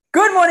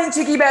Good morning,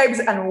 Chicky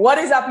Babes, and what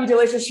is up, you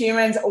delicious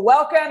humans?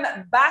 Welcome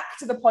back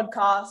to the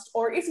podcast,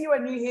 or if you are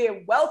new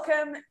here,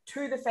 welcome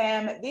to the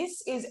fam.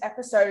 This is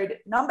episode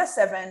number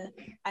 7,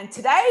 and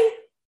today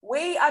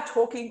we are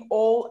talking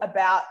all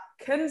about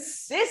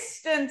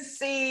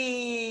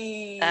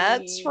consistency.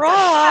 That's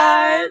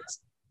right.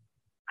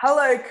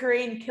 Hello,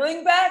 Kareen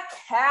Killingbeck.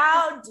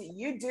 How do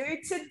you do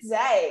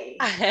today?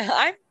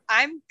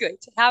 I'm good.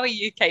 How are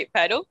you, Kate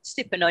Peddle?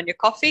 Sipping on your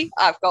coffee.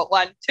 I've got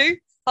one too.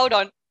 Hold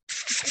on.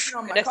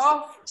 On my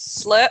cough.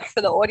 Slurp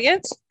for the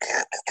audience.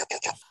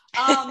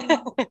 I'm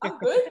good.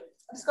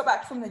 I just got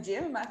back from the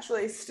gym. I'm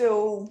actually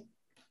still,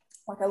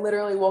 I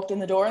literally walked in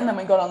the door and then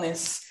we got on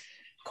this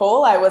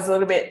call. I was a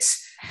little bit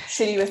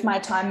shitty with my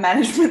time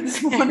management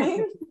this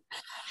morning.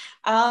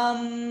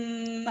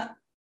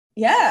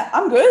 Yeah,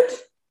 I'm good.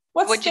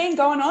 What's been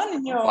going on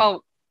in your...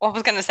 Well, I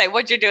was going to say,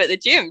 what'd you do at the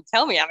gym?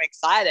 Tell me, I'm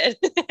excited.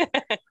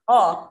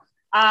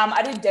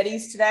 I did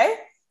deadies today.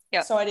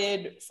 Yep. So I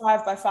did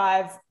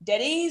 5x5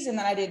 deadies, and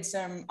then I did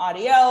some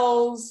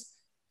RDLs,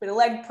 bit of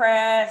leg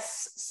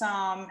press,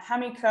 some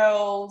hammy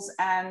curls,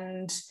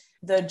 and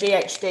the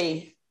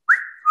GHD.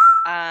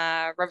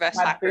 Reverse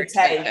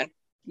hyperextension.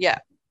 Yeah.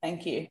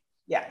 Thank you.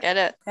 Yeah. Get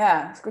it?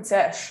 Yeah, it's a good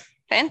sesh.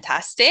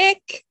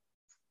 Fantastic.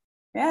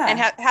 Yeah. And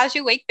how's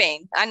your week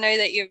been? I know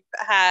that you've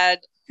had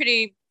a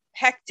pretty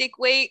hectic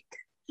week.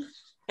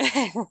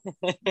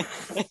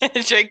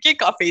 Drink your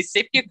coffee,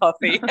 sip your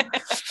coffee.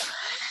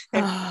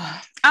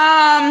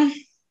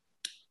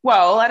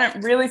 Well, I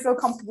don't really feel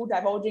comfortable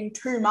divulging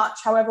too much.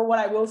 However, what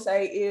I will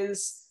say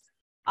is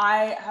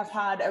I have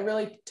had a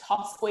really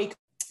tough week.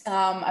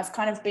 I've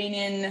kind of been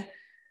in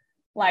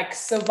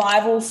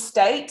survival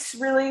state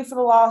really for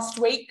the last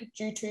week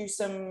due to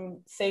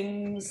some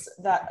things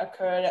that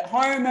occurred at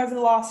home over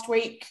the last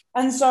week.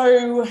 And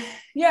so,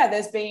 yeah,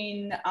 there's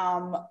been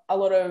a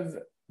lot of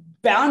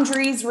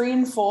boundaries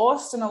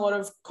reinforced and a lot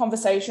of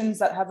conversations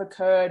that have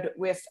occurred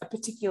with a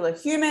particular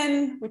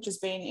human, which has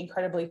been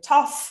incredibly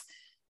tough.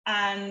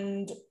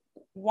 And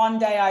one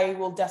day I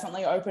will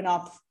definitely open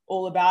up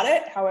all about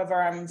it.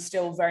 However, I'm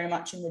still very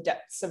much in the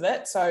depths of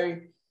it. So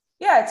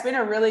yeah, it's been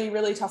a really,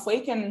 really tough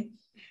week. And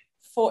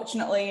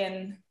fortunately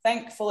and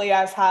thankfully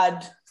I've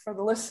had, for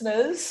the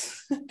listeners,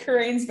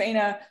 Kareen's been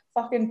a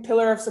fucking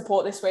pillar of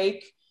support this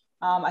week.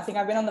 I think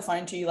I've been on the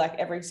phone to you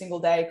every single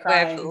day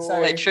crying. We've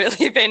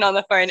literally been on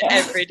the phone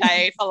every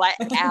day for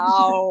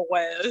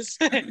hours.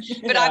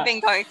 But I've been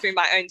going through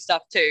my own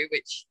stuff too,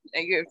 which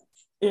you've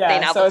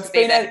been able to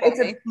be there for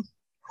me.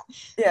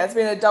 It's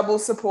been a double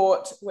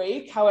support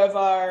week.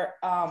 However,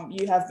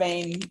 you have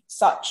been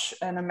such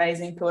an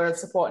amazing pillar of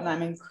support, and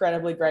I'm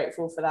incredibly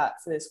grateful for that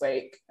for this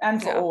week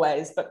and for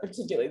always, but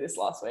particularly this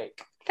last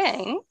week.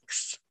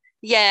 Thanks.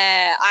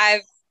 Yeah,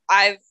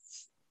 I've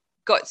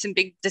got some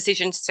big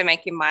decisions to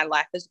make in my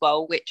life as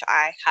well, which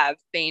I have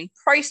been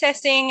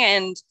processing,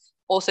 and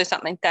also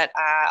something that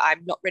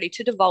I'm not ready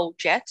to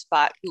divulge yet,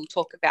 but we'll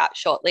talk about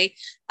shortly.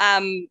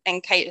 And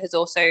Kate has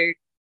also,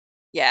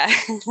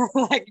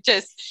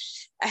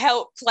 just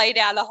helped lay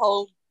down a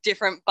whole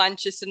different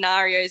bunch of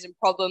scenarios and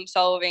problem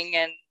solving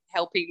and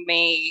helping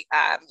me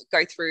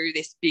go through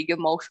this big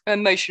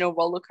emotional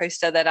roller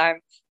coaster that I'm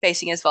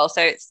facing as well.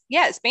 So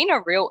it's been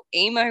a real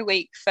emo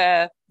week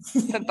for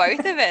both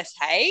of us,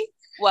 hey?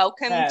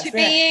 Welcome to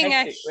being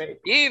a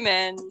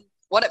human.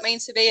 What it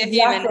means to be a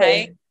human,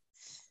 hey?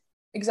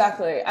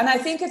 Exactly. And I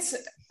think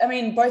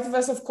both of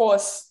us, of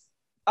course,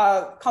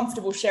 are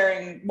comfortable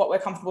sharing what we're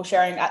comfortable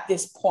sharing at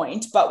this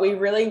point, but we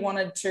really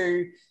wanted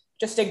to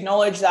just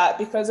acknowledge that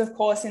because, of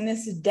course, in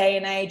this day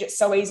and age, it's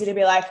so easy to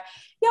be like,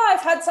 yeah,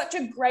 I've had such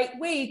a great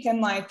week.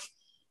 And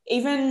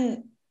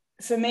even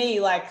for me,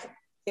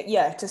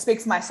 to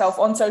speak for myself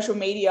on social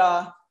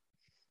media,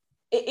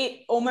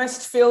 it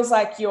almost feels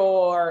like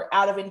you're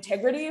out of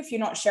integrity if you're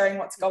not sharing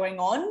what's going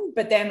on.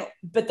 But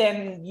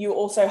then you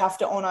also have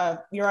to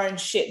honor your own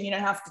shit, and you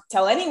don't have to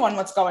tell anyone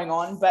what's going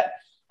on. But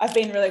I've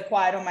been really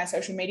quiet on my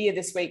social media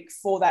this week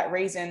for that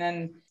reason.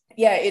 And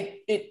yeah, I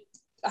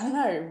don't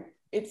know,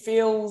 it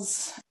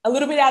feels a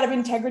little bit out of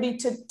integrity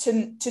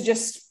to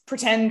just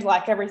pretend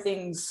like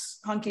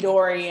everything's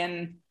hunky-dory.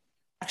 And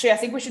actually, I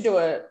think we should do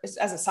as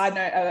a side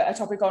note, a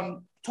topic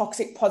on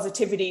toxic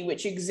positivity,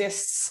 which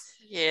exists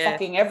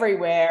fucking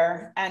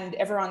everywhere, and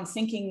everyone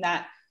thinking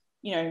that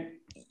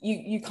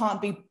you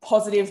can't be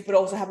positive but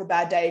also have a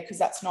bad day, because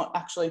that's not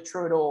actually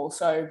true at all.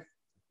 So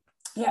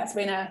yeah, it's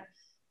been a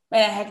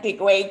hectic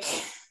week.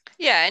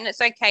 Yeah, and it's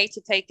okay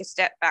to take a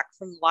step back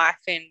from life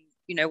in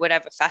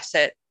whatever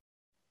facet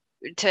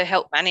to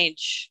help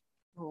manage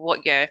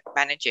what you're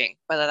managing,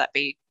 whether that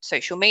be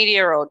social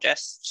media or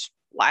just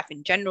life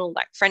in general,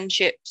 like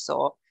friendships,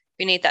 or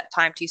you need that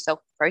time to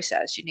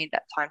self-process.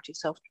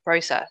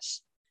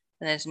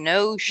 And there's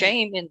no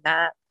shame in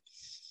that.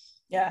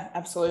 Yeah,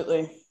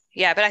 absolutely.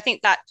 Yeah, but I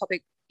think that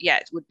topic,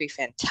 it would be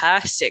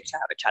fantastic to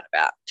have a chat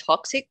about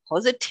toxic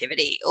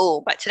positivity.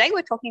 Oh, but today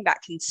we're talking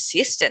about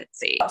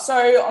consistency.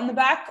 So on the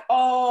back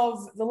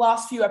of the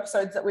last few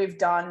episodes that we've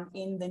done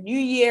in the new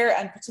year,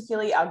 and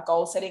particularly our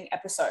goal setting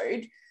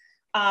episode,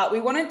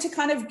 we wanted to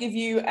kind of give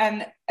you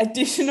an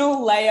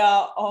additional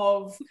layer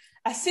of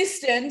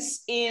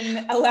assistance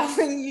in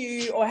allowing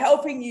you or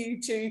helping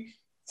you to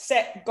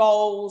set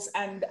goals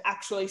and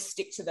actually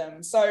stick to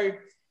them. So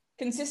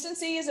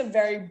consistency is a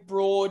very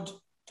broad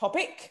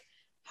topic.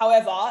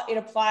 However, it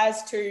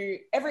applies to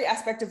every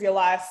aspect of your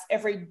life,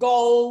 every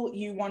goal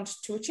you want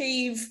to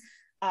achieve,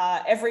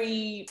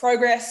 every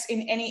progress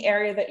in any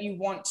area that you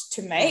want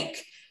to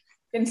make.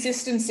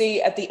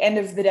 Consistency at the end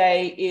of the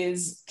day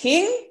is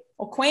king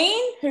or queen,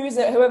 whoever's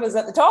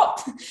at the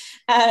top.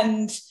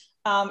 And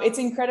it's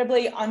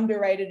incredibly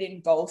underrated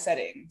in goal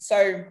setting.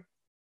 So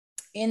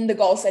in the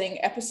goal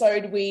setting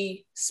episode,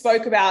 we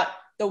spoke about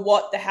the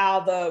what, the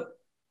how, the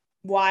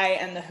why,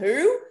 and the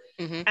who.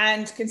 Mm-hmm.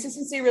 And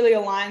consistency really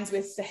aligns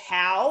with the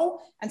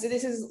how. And so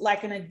this is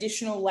like an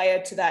additional layer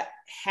to that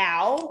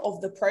how of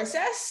the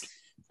process,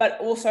 but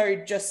also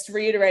just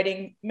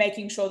reiterating,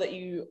 making sure that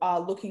you are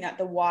looking at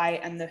the why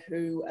and the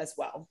who as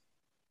well.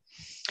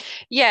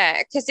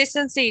 Yeah,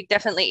 consistency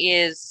definitely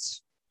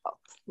is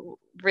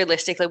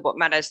realistically what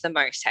matters the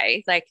most,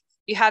 hey? Like,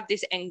 you have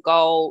this end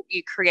goal,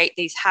 you create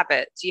these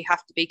habits, you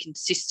have to be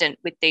consistent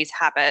with these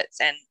habits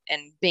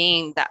and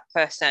being that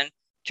person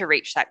to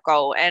reach that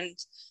goal. And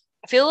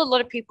I feel a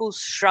lot of people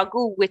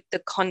struggle with the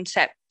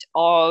concept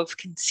of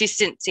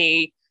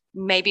consistency,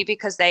 maybe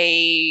because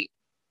they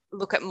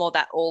look at more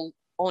that all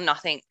or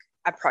nothing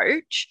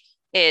approach.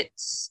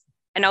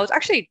 And I was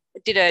actually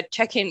did a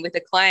check-in with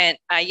a client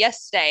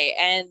yesterday,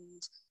 and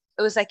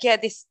it was like, yeah,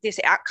 this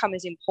outcome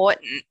is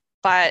important,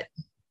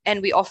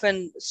 and we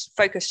often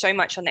focus so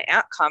much on the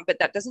outcome, but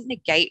that doesn't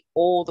negate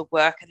all the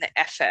work and the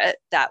effort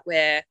that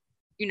we're,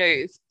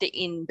 the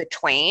in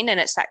between. And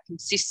it's that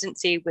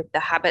consistency with the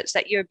habits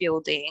that you're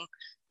building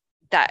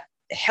that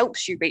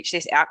helps you reach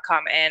this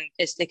outcome. And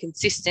it's the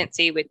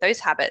consistency with those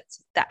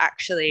habits that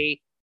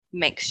actually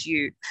makes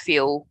you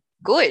feel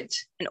good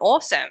and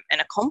awesome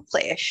and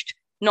accomplished,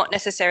 not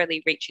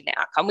necessarily reaching the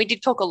outcome. We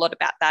did talk a lot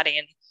about that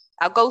in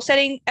our goal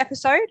setting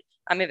episode.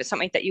 If it's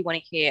something that you want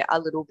to hear a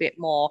little bit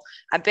more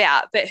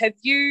about. But have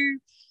you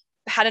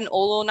had an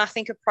all or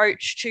nothing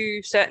approach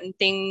to certain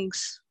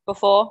things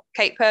before,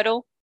 Kate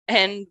Purtle?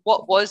 And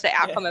what was the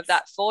outcome of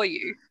that for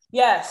you?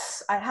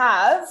 Yes, I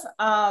have.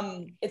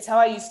 It's how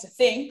I used to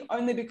think,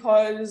 only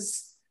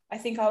because I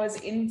think I was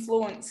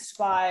influenced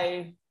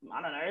by,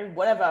 I don't know,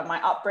 whatever,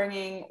 my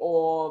upbringing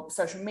or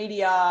social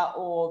media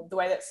or the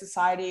way that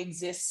society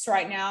exists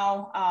right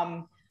now.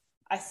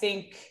 I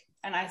think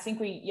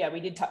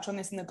we did touch on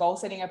this in the goal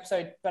setting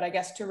episode, but I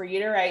guess to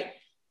reiterate,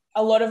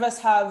 a lot of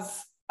us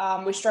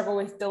we struggle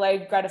with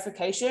delayed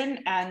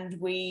gratification, and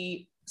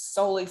we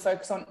solely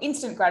focus on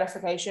instant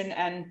gratification,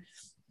 and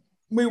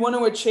we want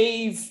to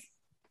achieve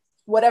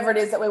whatever it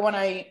is that we want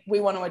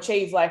to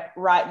achieve like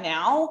right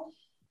now.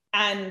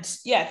 And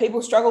yeah,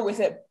 people struggle with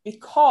it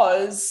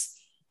because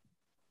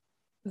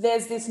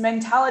there's this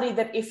mentality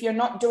that if you're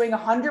not doing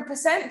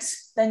 100%,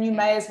 then you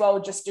may as well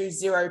just do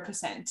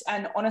 0%.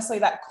 And honestly,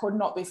 that could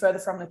not be further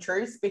from the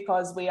truth,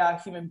 because we are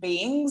human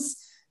beings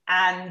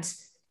and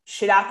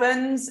shit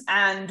happens,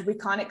 and we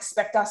can't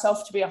expect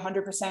ourselves to be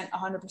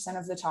 100%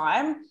 of the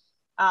time.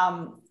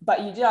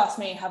 But you did ask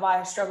me, have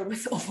I struggled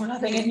with all or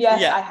nothing? And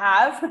yes, I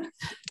have.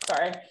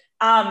 Sorry.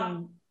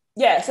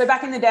 So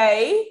back in the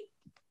day,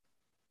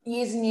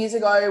 years and years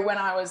ago, when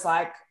I was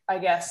like, I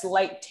guess,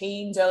 late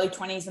teens, early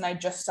 20s, and I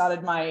just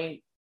started my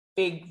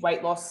big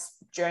weight loss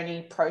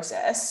journey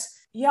process.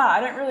 Yeah, I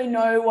don't really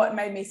know what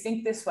made me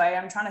think this way.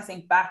 I'm trying to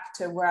think back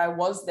to where I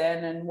was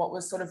then and what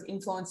was sort of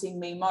influencing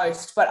me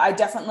most. But I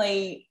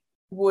definitely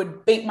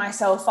would beat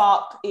myself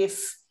up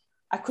if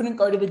I couldn't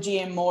go to the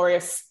gym, or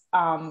if,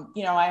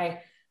 I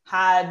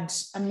had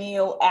a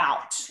meal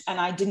out and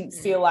I didn't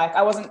feel like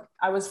I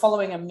was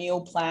following a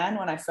meal plan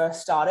when I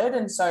first started.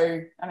 And so,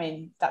 I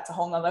mean, that's a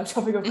whole nother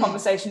topic of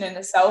conversation in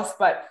itself.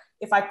 But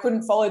if I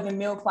couldn't follow the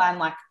meal plan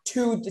like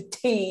to the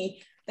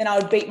T, then I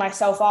would beat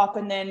myself up.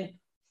 And then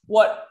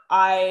what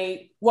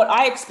I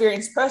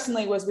experienced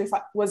personally was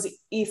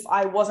if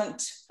I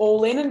wasn't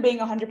all in and being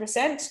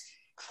 100%,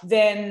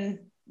 then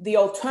the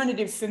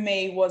alternative for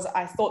me was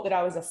I thought that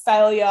I was a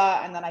failure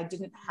and that I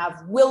didn't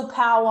have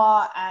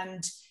willpower,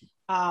 and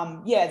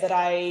that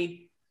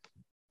I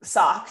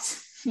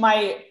sucked.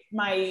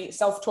 My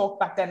self-talk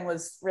back then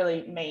was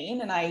really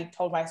mean, and I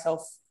told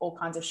myself all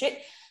kinds of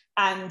shit.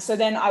 And so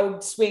then I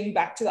would swing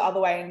back to the other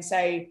way and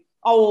say,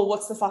 oh, well,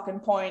 what's the fucking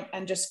point?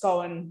 And just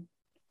go and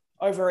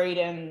overeat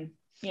and,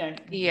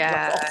 like the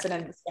opposite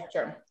end of the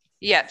spectrum.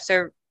 Yeah.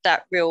 So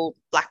that real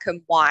black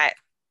and white,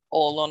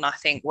 all or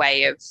nothing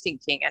way of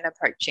thinking and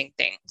approaching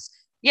things.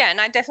 Yeah.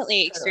 And I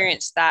definitely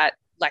experienced that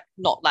like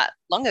not that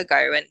long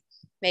ago. And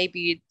maybe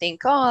you'd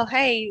think, oh,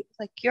 hey,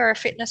 like you're a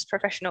fitness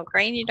professional,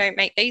 Green, you don't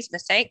make these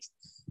mistakes.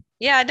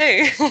 Yeah, I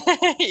do.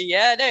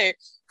 Yeah, I do.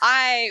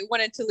 I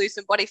wanted to lose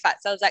some body fat.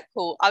 So I was like,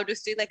 cool, I'll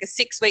just do like a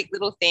 6-week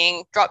little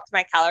thing, dropped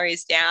my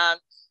calories down,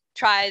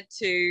 tried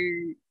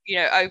to,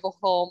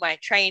 overhaul my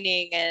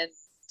training and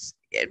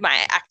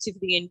my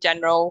activity in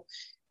general.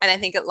 And I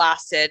think it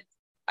lasted,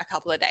 a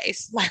couple of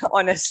days, like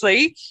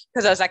honestly,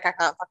 because I was like, I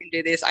can't fucking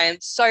do this. I am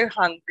so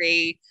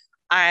hungry.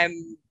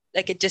 I'm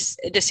like, it just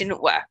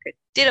didn't work. It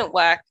didn't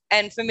work.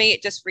 And for me,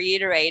 it just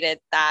reiterated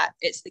that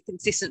it's the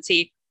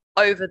consistency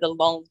over the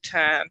long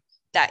term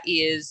that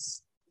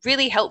is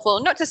really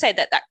helpful. Not to say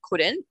that that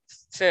couldn't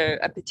for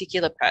a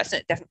particular person,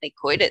 it definitely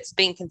could. It's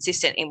being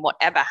consistent in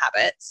whatever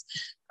habits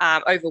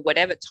over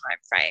whatever time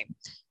frame.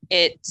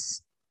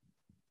 It's,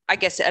 I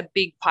guess, a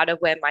big part of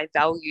where my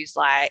values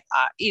lie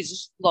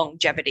is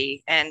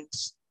longevity. And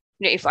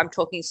you know, if I'm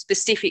talking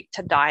specific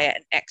to diet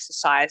and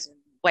exercise and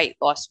weight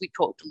loss, we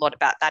talked a lot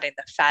about that in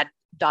the Fad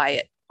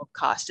Diet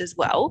podcast as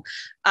well.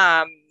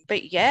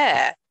 But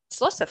yeah,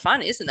 it's lots of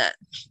fun, isn't it?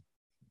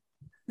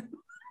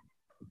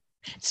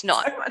 It's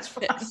not. So much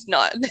fun. It's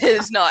not.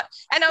 It's not.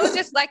 And I was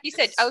just, like you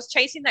said, I was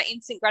chasing that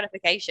instant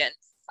gratification.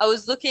 I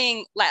was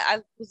looking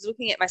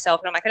at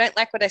myself and I'm like, I don't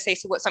like what I say.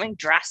 So what's something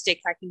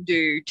drastic I can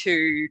do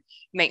to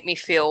make me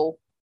feel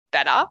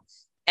better?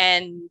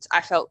 And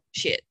I felt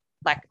shit.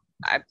 Like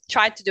I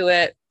tried to do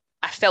it.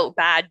 I felt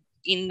bad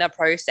in the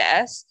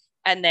process.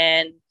 And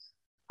then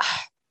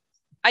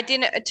I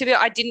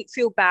didn't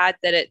feel bad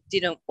that it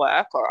didn't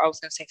work, or I was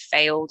going to say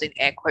failed in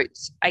air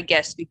quotes, I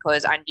guess,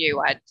 because I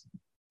knew I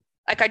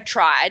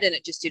tried and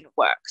it just didn't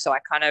work. So I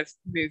kind of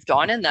moved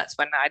on. And that's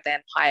when I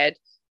then hired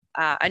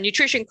a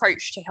nutrition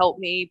coach to help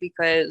me,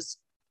 because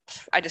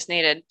I just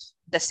needed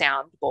the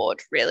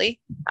soundboard, really.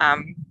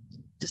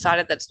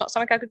 Decided that it's not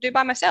something I could do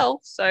by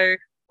myself. So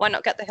why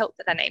not get the help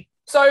that I need?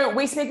 So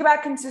we speak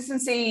about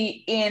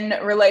consistency in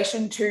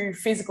relation to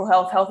physical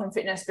health, health and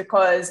fitness,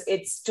 because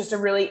it's just a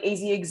really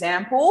easy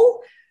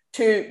example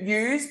to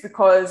use,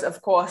 because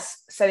of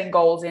course setting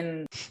goals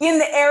in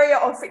the area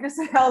of fitness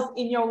and health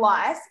in your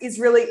life is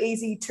really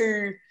easy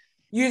to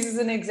use as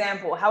an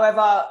example.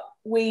 However,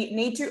 we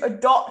need to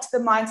adopt the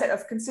mindset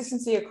of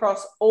consistency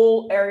across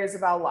all areas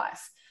of our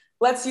life.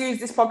 Let's use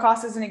this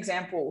podcast as an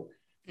example.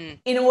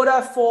 In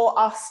order for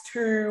us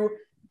to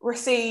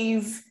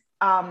receive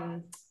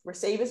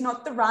is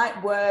not the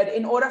right word.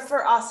 In order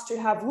for us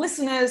to have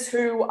listeners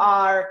who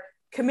are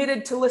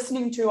committed to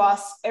listening to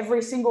us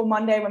every single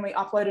Monday when we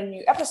upload a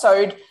new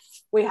episode,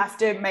 we have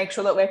to make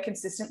sure that we're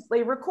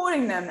consistently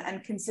recording them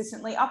and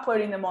consistently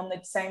uploading them on the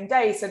same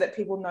day so that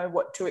people know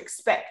what to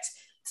expect.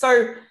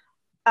 So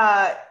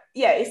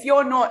if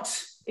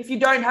you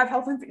don't have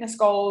health and fitness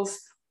goals,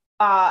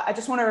 I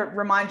just want to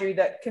remind you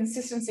that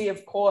consistency,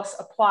 of course,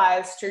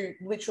 applies to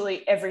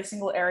literally every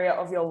single area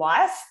of your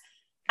life.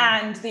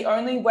 And the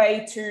only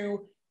way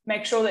to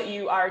make sure that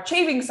you are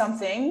achieving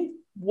something,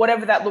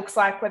 whatever that looks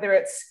like, whether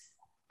it's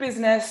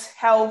business,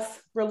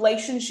 health,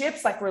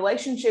 relationships, like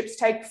relationships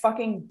take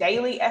fucking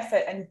daily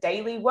effort and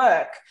daily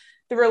work.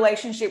 The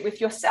relationship with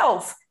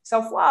yourself,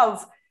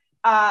 self-love,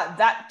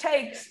 that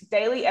takes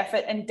daily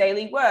effort and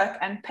daily work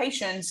and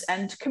patience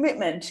and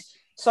commitment.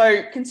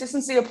 So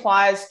consistency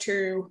applies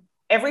to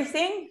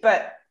everything,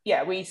 but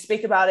yeah, we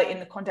speak about it in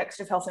the context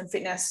of health and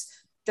fitness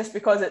just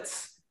because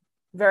it's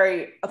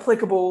very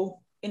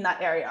applicable in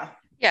that area.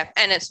 Yeah,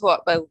 and it's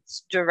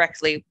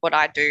directly what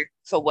I do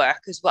for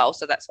work as well.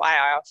 So that's why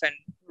I often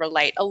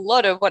relate a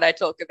lot of what I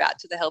talk about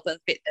to the health and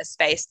fitness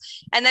space.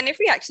 And then if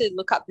we actually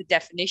look up the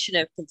definition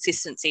of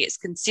consistency, it's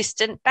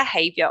consistent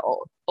behavior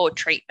or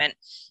treatment.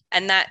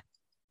 And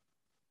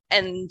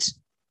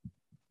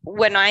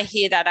when I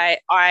hear that,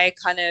 I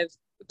kind of,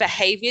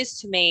 behaviors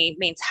to me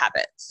means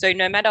habits. So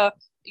no matter,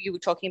 you were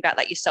talking about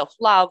like your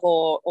self-love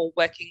or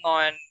working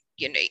on,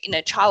 you know,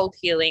 inner child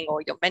healing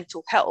or your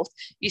mental health,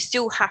 you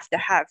still have to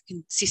have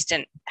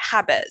consistent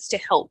habits to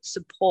help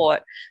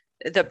support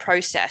the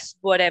process,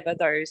 whatever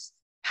those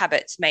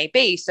habits may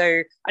be.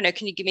 So I know,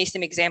 can you give me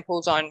some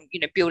examples on, you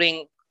know,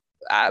 building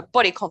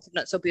body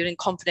confidence or building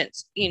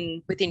confidence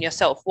within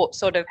yourself? What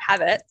sort of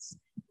habits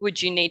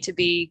would you need to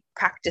be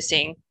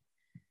practicing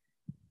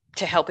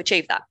to help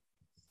achieve that?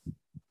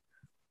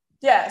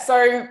 Yeah,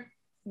 so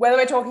whether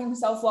we're talking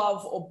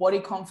self-love or body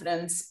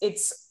confidence,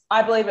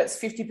 I believe it's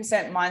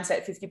 50%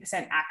 mindset,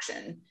 50%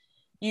 action.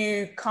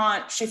 You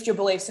can't shift your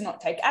beliefs and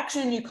not take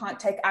action. You can't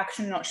take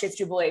action and not shift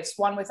your beliefs.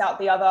 One without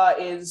the other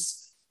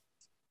is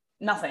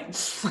nothing.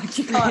 Like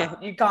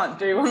you can't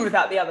do one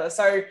without the other.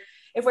 So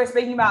if we're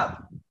speaking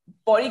about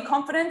body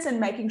confidence and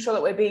making sure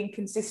that we're being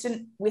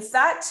consistent with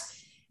that,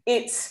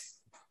 it's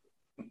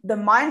the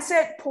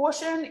mindset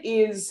portion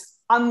is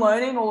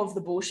unlearning all of the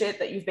bullshit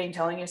that you've been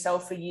telling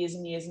yourself for years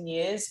and years and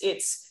years.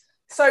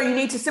 So you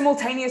need to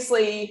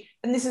simultaneously,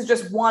 and this is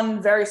just one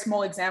very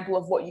small example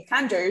of what you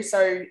can do.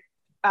 So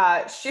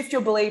shift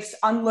your beliefs,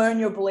 unlearn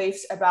your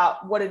beliefs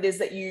about what it is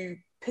that you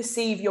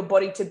perceive your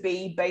body to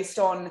be based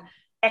on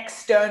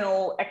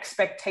external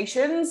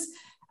expectations,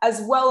 as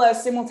well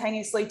as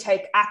simultaneously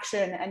take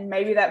action. And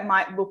maybe that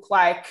might look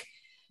like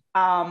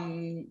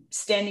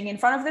standing in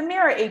front of the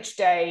mirror each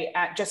day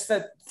just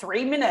for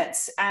 3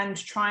 minutes and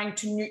trying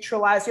to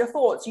neutralize your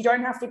thoughts. You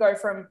don't have to go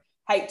from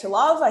hate to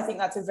love. I think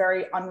that's a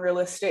very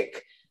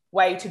unrealistic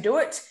way to do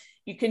it.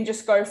 You can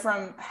just go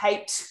from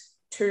hate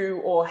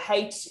to, or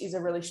hate is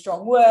a really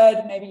strong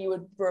word. Maybe you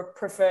would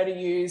prefer to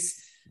use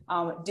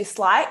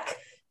dislike.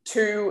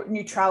 to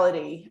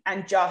neutrality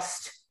and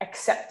just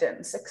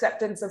acceptance.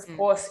 Acceptance, of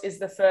course, is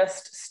the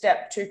first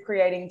step to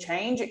creating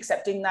change,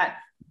 accepting that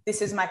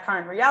this is my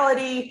current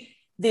reality,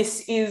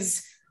 this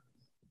is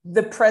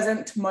the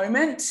present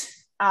moment.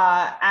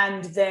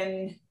 And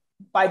then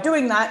by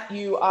doing that,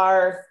 you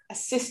are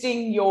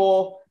assisting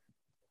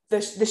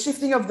the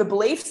shifting of the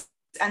beliefs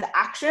and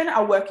action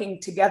are working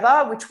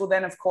together, which will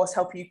then, of course,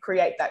 help you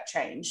create that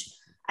change.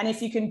 And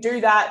if you can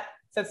do that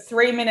for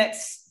 3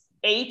 minutes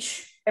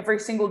each every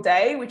single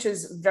day, which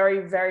is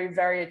very, very,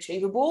 very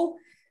achievable,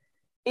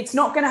 it's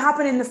not going to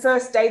happen in the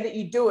first day that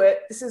you do it.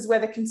 This is where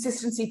the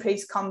consistency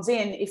piece comes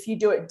in. If you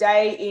do it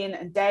day in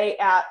and day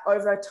out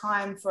over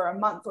time for a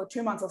month or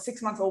 2 months or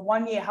 6 months or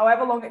 1 year,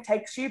 however long it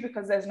takes you,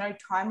 because there's no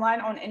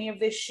timeline on any of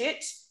this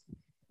shit,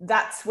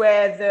 that's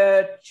where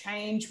the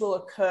change will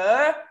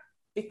occur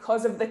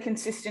because of the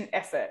consistent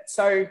effort.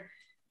 So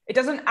it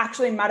doesn't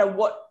actually matter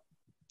what.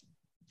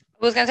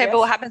 I was going to say, but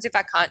what happens if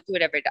I can't do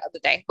it every other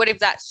day? What if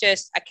that's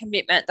just a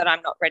commitment that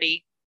I'm not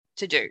ready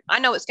to do? I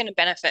know it's going to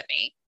benefit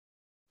me,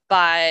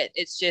 but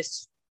it's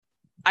just,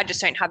 I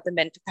just don't have the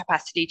mental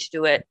capacity to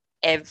do it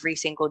every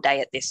single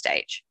day at this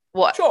stage.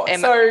 What? Sure.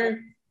 So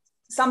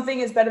something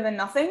is better than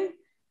nothing.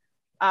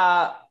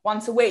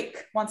 Once a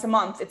week, once a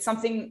month. It's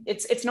something,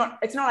 it's not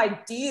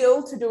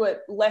ideal to do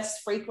it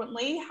less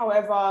frequently.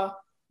 However,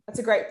 that's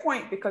a great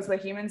point, because we're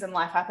humans and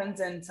life happens,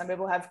 and some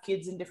people have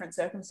kids in different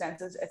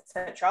circumstances,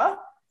 etc.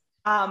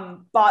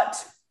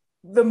 But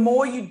the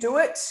more you do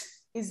it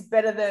is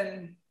better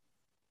than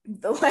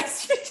the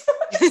less you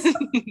do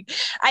it.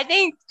 I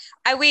think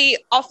we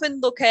often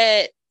look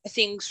at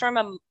things from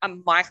a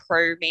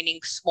micro, meaning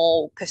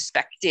small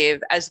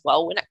perspective as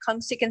well when it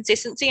comes to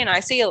consistency. And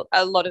I see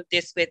a lot of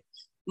this with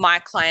my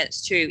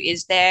clients too,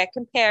 is they're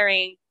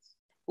comparing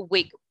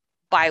week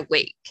by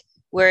week,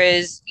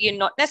 whereas you're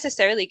not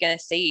necessarily going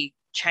to see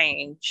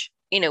change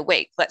in a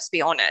week, let's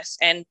be honest.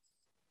 And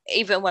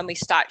even when we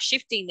start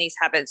shifting these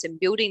habits and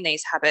building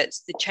these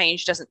habits, the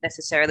change doesn't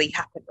necessarily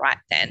happen right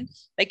then.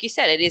 Like you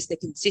said, it is the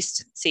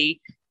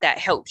consistency that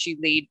helps you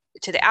lead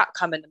to the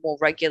outcome, and the more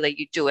regular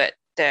you do it,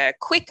 the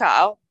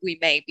quicker we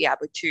may be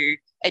able to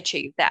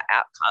achieve that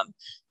outcome.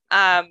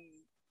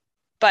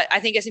 But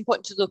I think it's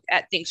important to look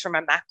at things from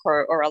a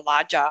macro or a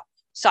larger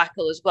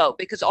cycle as well,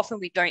 because often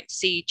we don't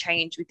see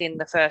change within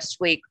the first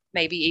week,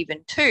 maybe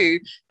even 2,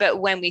 but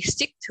when we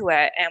stick to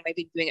it and we've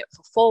been doing it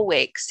for 4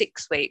 weeks,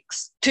 6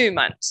 weeks, 2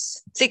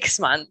 months, 6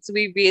 months,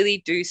 we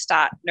really do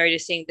start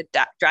noticing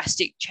the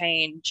drastic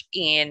change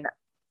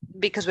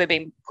because we've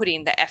been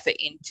putting the effort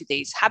into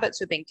these habits,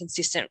 we've been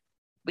consistent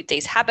with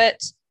these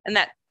habits. And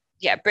that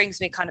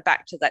brings me kind of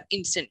back to that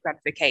instant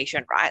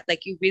gratification, right?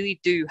 Like, you really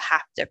do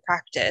have to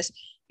practice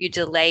your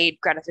delayed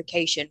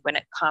gratification when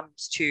it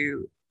comes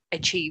to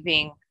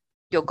achieving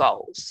your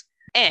goals.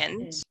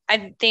 And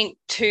I think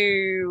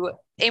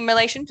in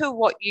relation to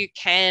what you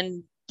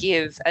can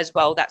give as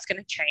well, that's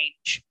going to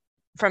change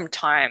from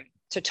time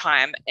to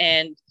time.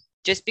 And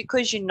just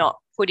because you're not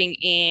putting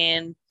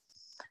in,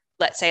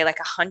 let's say, like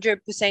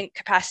 100%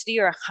 capacity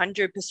or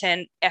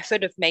 100%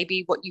 effort of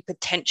maybe what you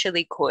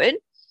potentially could,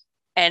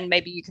 and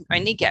maybe you can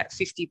only get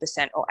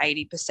 50% or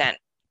 80%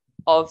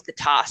 of the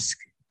task.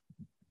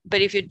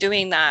 But if you're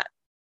doing that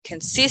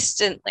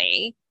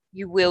consistently,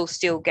 you will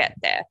still get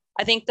there.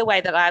 I think the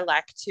way that I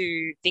like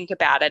to think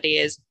about it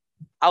is,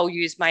 I'll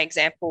use my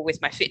example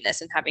with my fitness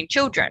and having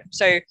children.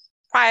 So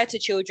prior to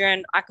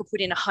children, I could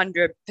put in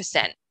 100%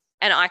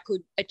 and I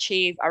could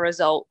achieve a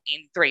result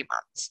in 3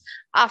 months.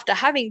 After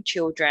having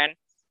children,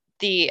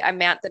 the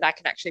amount that I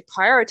can actually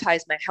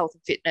prioritize my health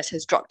and fitness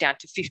has dropped down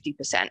to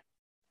 50%,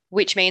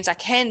 which means I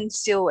can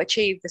still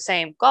achieve the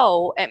same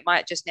goal. It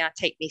might just now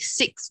take me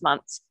 6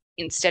 months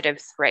instead of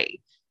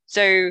 3.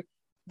 So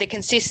the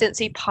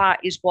consistency part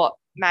is what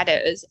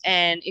matters.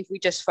 And if we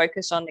just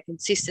focus on the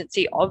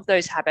consistency of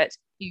those habits,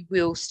 you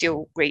will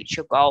still reach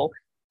your goal.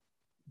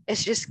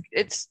 It's just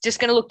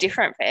going to look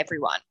different for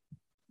everyone.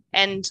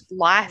 And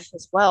life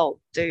as well,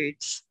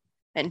 dudes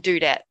and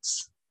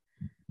dudettes.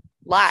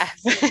 Life.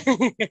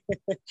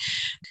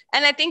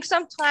 And I think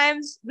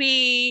sometimes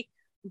we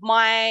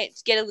might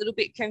get a little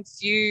bit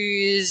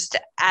confused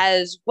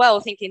as well,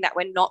 thinking that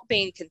we're not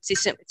being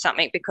consistent with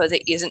something because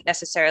it isn't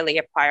necessarily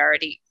a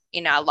priority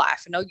in our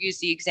life. And I'll use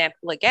the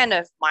example again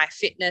of my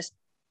fitness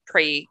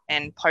pre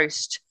and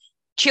post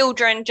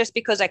children. Just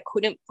because I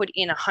couldn't put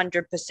in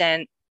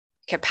 100%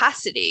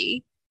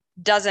 capacity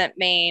doesn't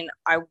mean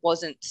I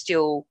wasn't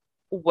still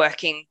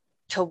working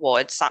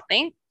towards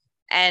something.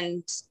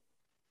 And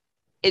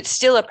it's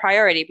still a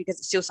priority because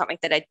it's still something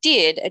that I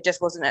did. It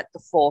just wasn't at the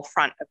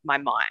forefront of my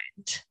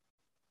mind.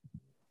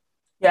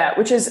 Yeah,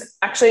 which is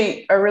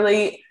actually a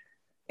really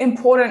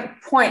important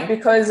point,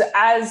 because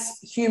as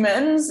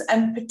humans,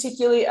 and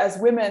particularly as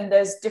women,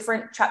 there's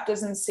different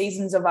chapters and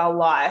seasons of our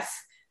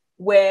life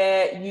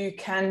where you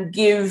can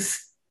give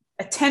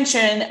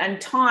attention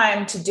and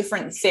time to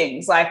different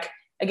things. Like,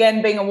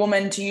 again, being a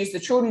woman, to use the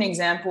children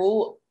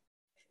example,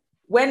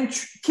 when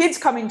kids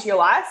come into your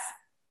life,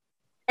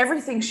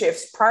 everything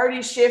shifts,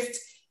 priorities shift,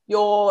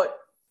 your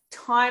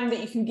time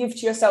that you can give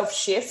to yourself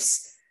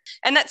shifts.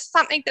 And that's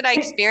something that I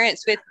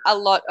experience with a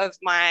lot of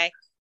my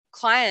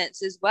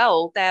clients as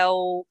well.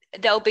 They'll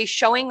be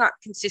showing up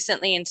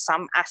consistently in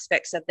some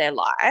aspects of their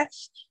life,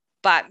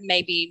 but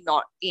maybe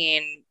not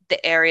in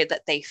the area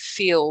that they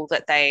feel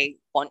that they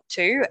want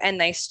to, and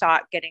they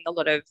start getting a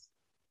lot of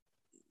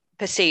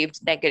perceived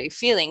negative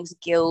feelings,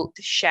 guilt,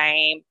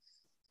 shame,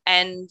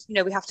 and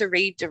we have to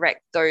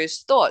redirect those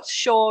thoughts.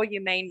 Sure,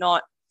 you may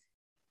not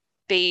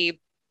be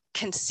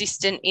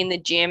consistent in the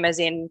gym, as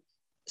in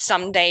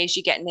some days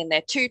you're getting in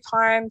there 2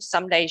 times,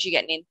 some days you're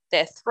getting in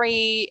there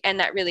 3, and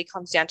that really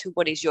comes down to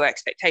what is your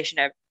expectation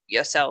of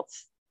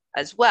yourself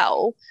as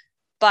well.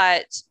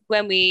 But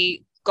when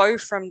we go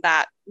from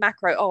that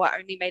macro, oh, I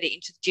only made it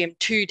into the gym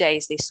 2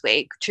 days this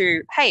week,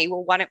 to, hey,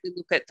 well, why don't we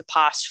look at the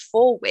past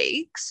 4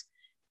 weeks?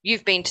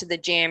 You've been to the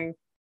gym,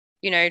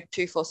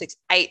 2, 4, 6,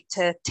 8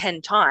 to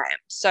 10 times.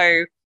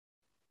 So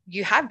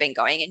you have been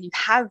going and you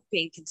have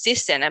been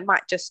consistent, and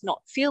might just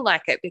not feel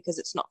like it because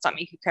it's not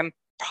something you can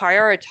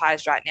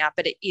prioritize right now,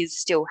 but it is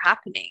still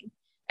happening.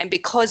 And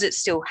because it's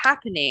still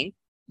happening,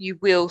 you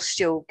will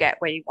still get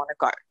where you want to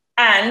go.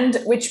 And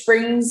which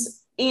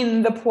brings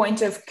in the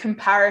point of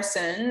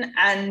comparison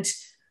and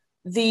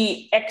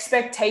the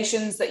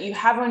expectations that you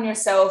have on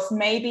yourself,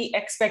 maybe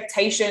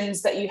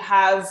expectations that you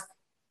have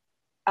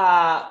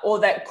or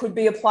that could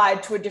be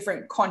applied to a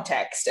different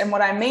context. And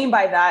what I mean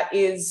by that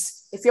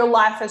is, if your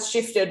life has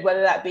shifted,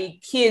 whether that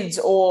be kids,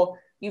 or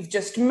you've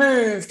just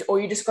moved, or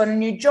you just got a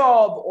new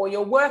job, or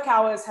your work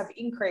hours have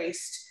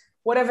increased,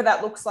 whatever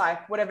that looks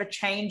like, whatever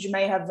change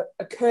may have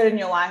occurred in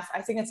your life,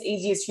 I think it's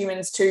easy as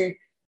humans to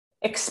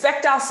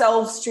expect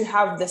ourselves to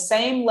have the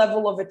same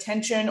level of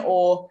attention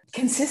or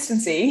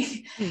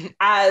consistency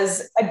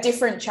as a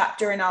different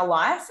chapter in our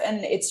life.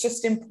 And it's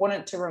just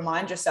important to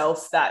remind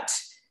yourself that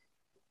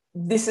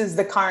this is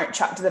the current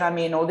chapter that I'm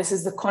in, or this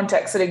is the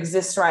context that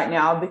exists right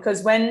now.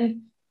 Because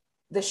when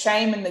the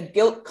shame and the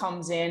guilt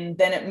comes in,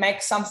 then it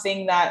makes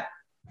something that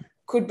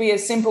could be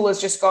as simple as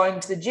just going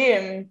to the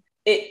gym,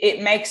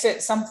 it makes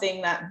it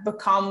something that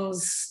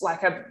becomes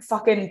like a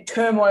fucking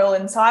turmoil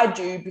inside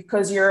you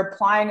because you're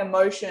applying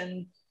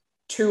emotion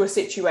to a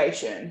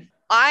situation.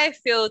 I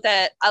feel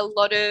that a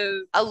lot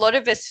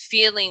of us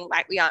feeling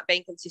like we aren't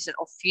being consistent,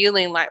 or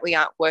feeling like we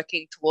aren't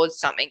working towards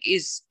something,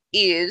 is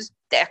the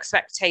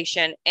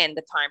expectation and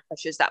the time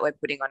pressures that we're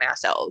putting on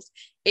ourselves.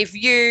 If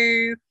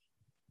you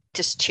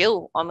just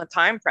chill on the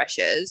time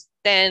pressures,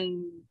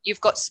 then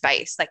you've got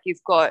space, like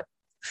you've got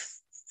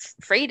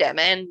freedom,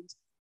 and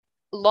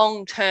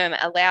long term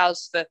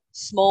allows for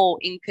small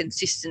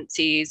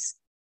inconsistencies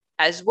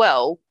as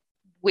well,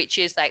 which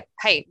is like,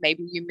 hey,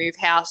 maybe you move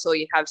house, or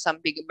you have some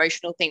big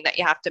emotional thing that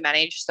you have to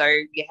manage, so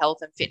your health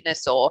and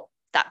fitness, or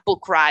that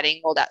book writing,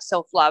 or that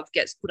self-love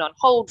gets put on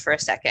hold for a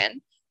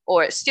second,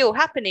 or it's still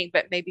happening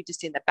but maybe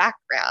just in the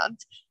background.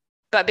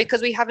 But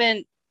because we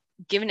haven't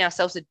given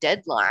ourselves a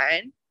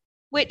deadline,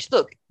 which,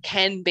 look,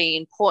 can be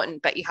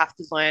important, but you have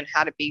to learn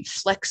how to be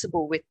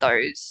flexible with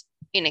those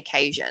in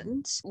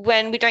occasions.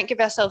 When we don't give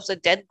ourselves a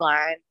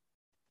deadline,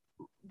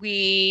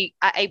 we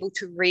are able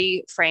to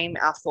reframe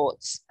our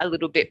thoughts a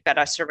little bit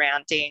better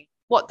surrounding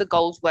what the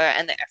goals were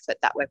and the effort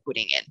that we're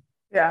putting in.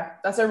 Yeah,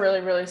 that's a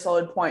really, really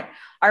solid point.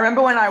 I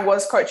remember when I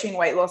was coaching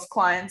weight loss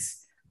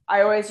clients,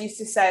 I always used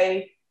to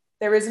say,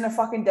 there isn't a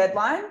fucking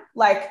deadline.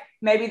 Like,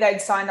 maybe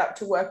they'd signed up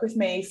to work with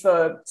me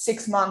for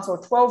 6 months or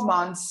 12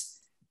 months,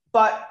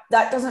 but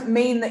that doesn't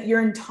mean that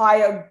your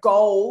entire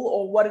goal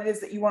or what it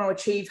is that you want to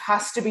achieve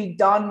has to be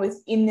done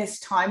within this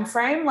time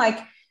frame. Like,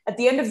 at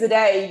the end of the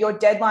day, your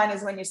deadline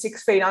is when you're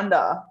 6 feet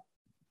under,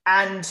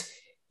 and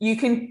you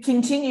can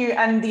continue.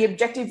 And the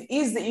objective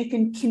is that you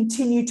can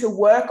continue to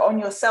work on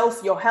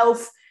yourself, your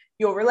health,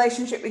 your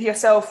relationship with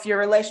yourself, your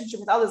relationship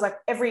with others, like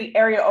every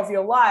area of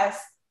your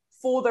life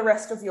for the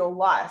rest of your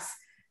life.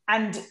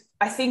 And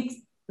I think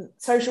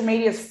social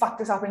media has fucked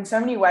us up in so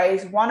many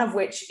ways, one of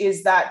which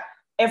is that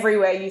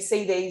everywhere you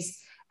see these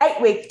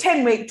 8-week,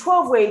 10-week,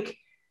 12-week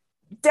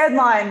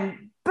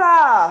deadline,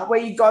 blah, where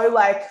you go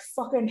like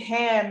fucking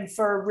ham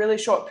for a really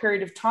short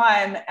period of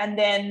time. And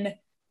then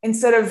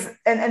instead of,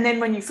 and then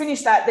when you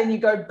finish that, then you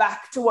go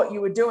back to what you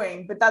were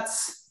doing. But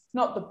that's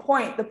not the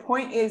point. The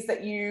point is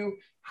that you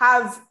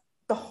have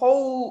your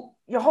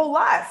whole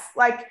life,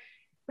 like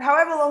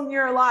however long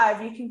you're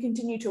alive, you can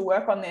continue to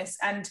work on this.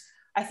 And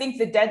I think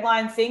the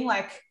deadline thing,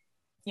 like,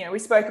 we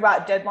spoke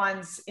about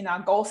deadlines in our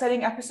goal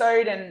setting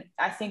episode. And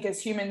I think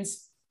as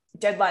humans,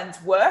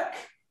 deadlines work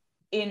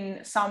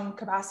in some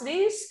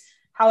capacities.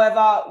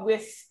 However,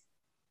 with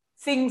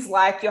things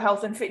like your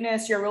health and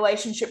fitness, your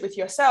relationship with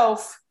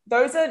yourself,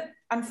 those are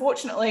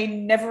unfortunately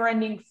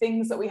never-ending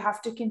things that we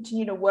have to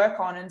continue to work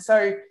on. And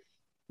so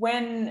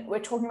when we're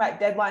talking about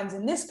deadlines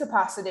in this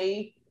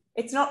capacity,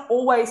 it's not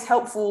always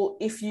helpful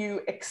if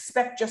you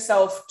expect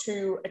yourself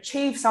to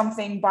achieve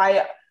something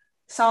by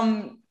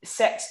some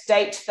set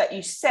date that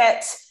you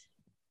set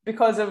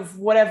because of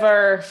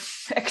whatever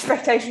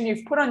expectation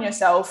you've put on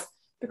yourself.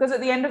 Because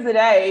at the end of the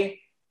day,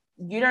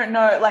 you don't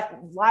know, like,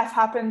 life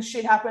happens,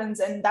 shit happens,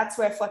 and that's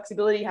where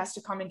flexibility has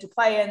to come into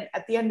play. And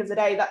at the end of the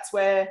day, that's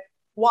where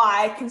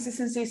why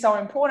consistency is so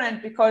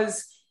important,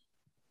 because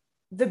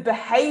the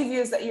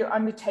behaviors that you're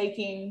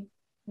undertaking,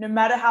 no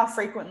matter how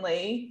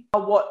frequently,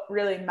 are what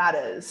really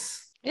matters.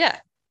 Yeah.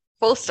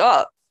 Full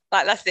stop.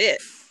 Like, that's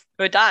it.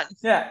 We're done.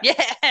 Yeah.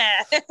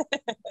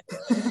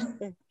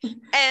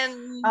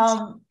 And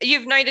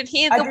you've noted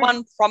here the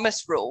one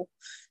promise rule.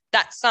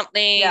 That's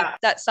something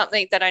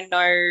that I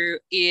know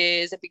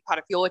is a big part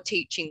of your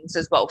teachings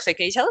as well. So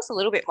can you tell us a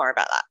little bit more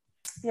about that?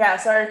 Yeah.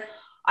 So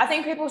I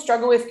think people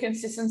struggle with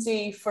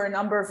consistency for a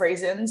number of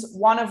reasons,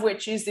 one of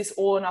which is this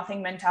all or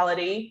nothing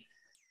mentality.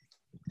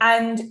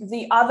 And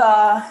the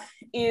other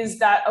is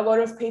that a lot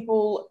of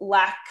people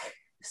lack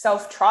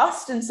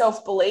self-trust and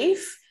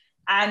self-belief.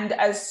 And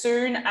as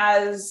soon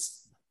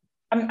as,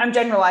 I'm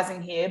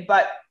generalizing here,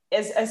 but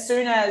as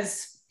soon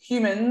as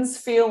humans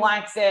feel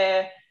like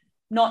they're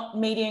not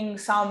meeting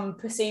some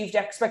perceived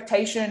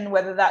expectation,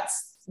 whether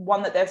that's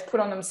one that they've put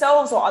on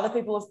themselves or other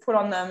people have put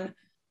on them,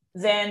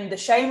 then the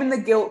shame and the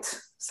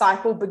guilt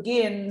cycle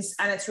begins,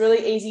 and it's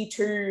really easy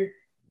to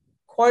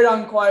quote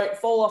unquote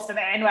fall off the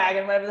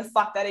bandwagon, whatever the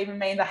fuck that even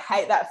means. I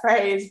hate that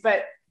phrase,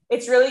 but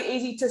it's really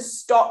easy to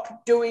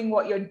stop doing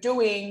what you're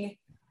doing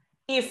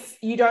if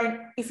you don't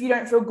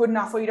feel good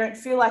enough, or you don't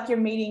feel like you're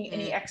meeting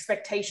any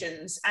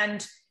expectations.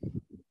 And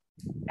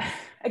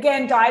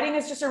again, dieting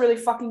is just a really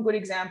fucking good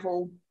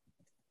example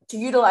to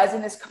utilize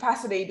in this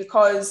capacity,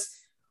 because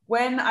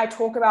when I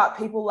talk about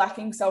people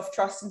lacking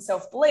self-trust and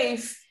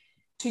self-belief,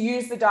 to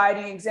use the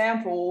dieting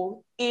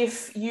example,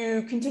 if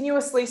you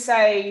continuously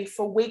say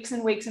for weeks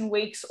and weeks and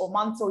weeks or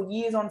months or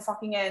years on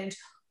fucking end,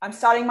 I'm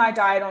starting my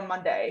diet on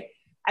Monday,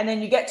 and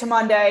then you get to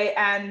Monday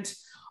and,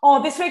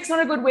 oh, this week's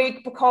not a good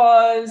week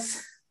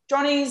because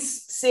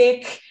Johnny's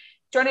sick,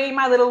 Johnny,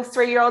 my little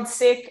 3-year-old's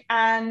sick,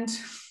 and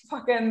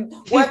fucking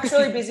work's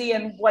really busy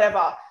and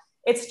whatever.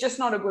 It's just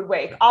not a good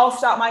week. I'll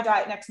start my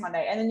diet next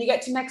Monday. And then you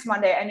get to next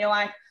Monday and you're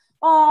like,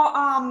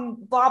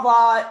 blah,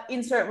 blah,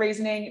 insert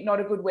reasoning, not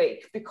a good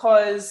week,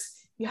 because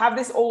you have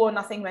this all or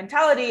nothing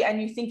mentality,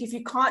 and you think if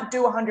you can't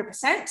do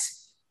 100%,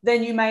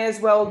 then you may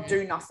as well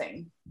do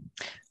nothing.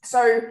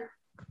 So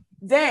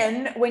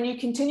then when you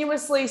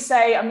continuously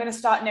say, I'm going to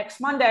start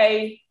next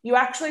Monday, you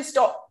actually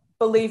stop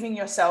believing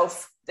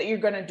yourself that you're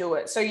going to do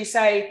it. So you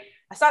say,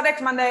 I start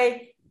next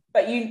Monday,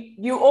 but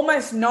you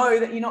almost know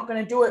that you're not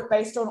going to do it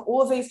based on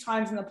all of these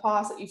times in the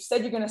past that you've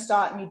said you're going to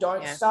start and you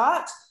don't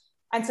start.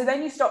 And so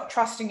then you stop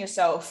trusting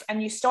yourself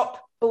and you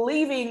stop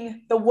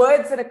believing the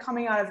words that are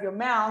coming out of your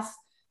mouth,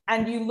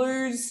 and you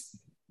lose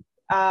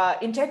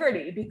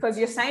integrity, because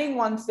you're saying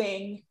one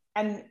thing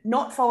and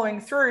not following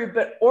through,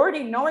 but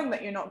already knowing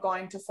that you're not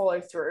going to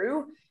follow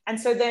through. And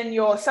so then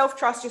your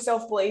self-trust, your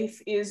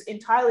self-belief is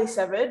entirely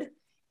severed.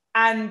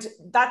 And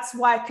that's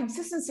why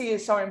consistency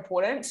is so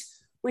important,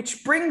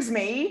 which brings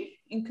me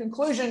in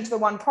conclusion to the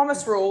one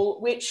promise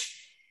rule, which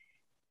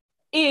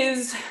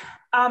is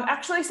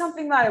actually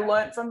something that I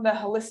learned from the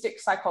holistic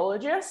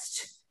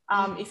psychologist.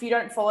 If you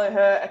don't follow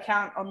her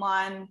account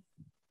online,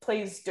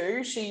 please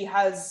do. She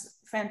has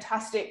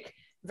fantastic,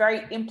 very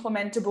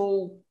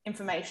implementable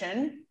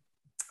information.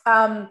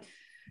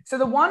 So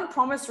the one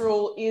promise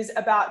rule is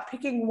about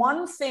picking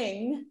one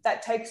thing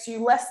that takes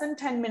you less than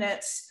 10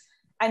 minutes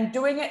and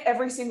doing it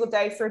every single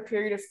day for a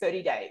period of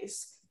 30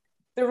 days.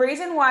 The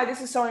reason why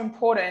this is so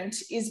important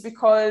is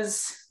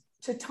because,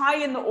 to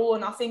tie in the all or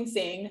nothing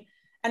thing,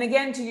 and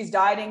again, to use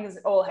dieting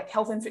or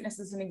health and fitness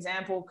as an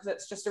example, because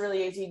it's just a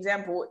really easy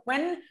example.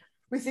 When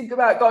we think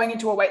about going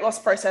into a weight loss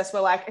process,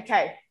 we're like,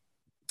 okay,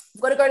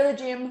 I've got to go to the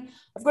gym,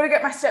 I've got to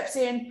get my steps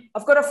in,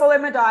 I've got to follow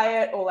my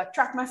diet or like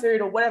track my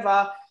food or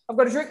whatever. I've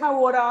got to drink my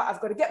water, I've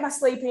got to get my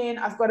sleep in,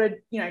 I've got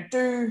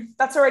to,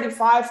 that's already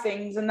 5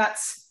 things. And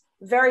that's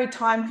very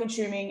time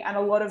consuming and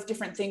a lot of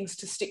different things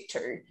to stick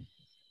to.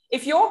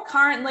 If you're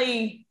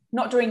currently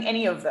not doing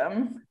any of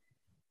them,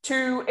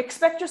 to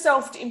expect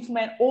yourself to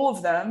implement all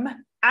of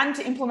them and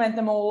to implement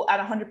them all at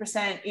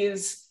 100%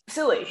 is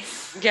silly.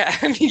 Yeah.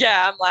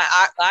 I'm like,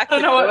 I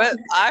could do it.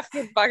 I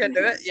could fucking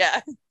do it.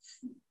 Yeah.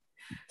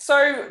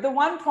 So the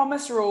one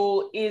promise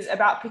rule is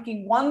about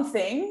picking one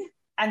thing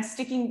and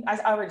sticking, as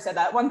I already said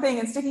that, one thing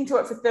and sticking to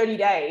it for 30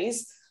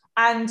 days.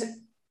 And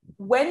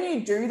when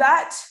you do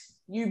that,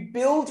 you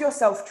build your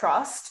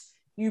self-trust,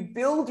 you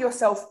build your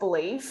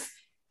self-belief,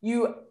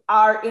 you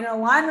are in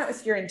alignment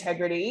with your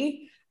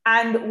integrity.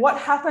 And what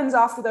happens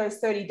after those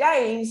 30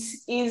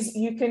 days is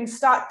you can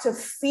start to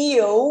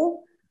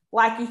feel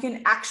like you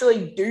can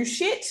actually do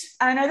shit.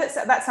 And I know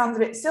that sounds a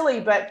bit silly,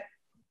 but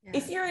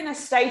if you're in a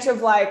state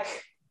of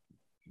like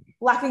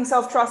lacking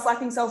self-trust,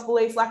 lacking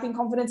self-belief, lacking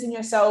confidence in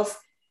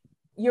yourself,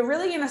 you're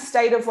really in a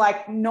state of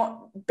like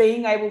not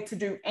being able to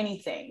do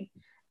anything.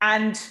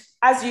 And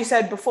as you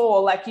said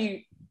before, like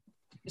you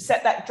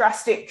set that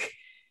drastic,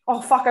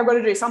 oh fuck, I've got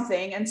to do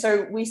something. And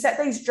so we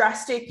set these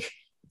drastic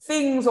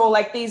things or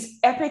like these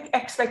epic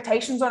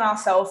expectations on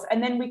ourselves,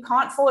 and then we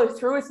can't follow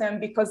through with them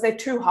because they're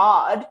too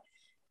hard.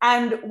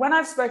 And when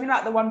I've spoken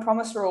about the one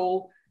promise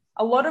rule,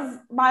 a lot of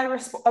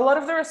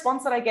the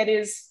response that I get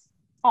is,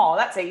 oh,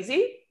 that's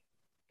easy.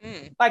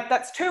 Like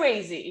that's too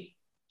easy.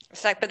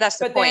 It's like, but that's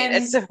the point.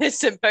 It's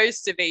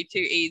supposed to be too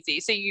easy.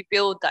 So you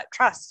build that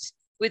trust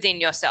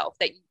within yourself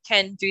that you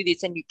can do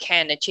this and you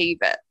can achieve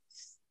it.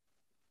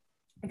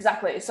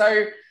 Exactly.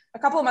 So a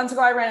couple of months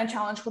ago, I ran a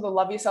challenge called the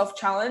Love Yourself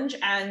Challenge,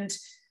 and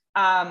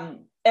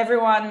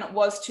everyone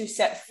was to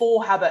set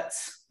 4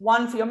 habits: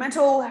 1 for your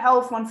mental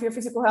health, 1 for your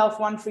physical health,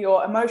 1 for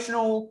your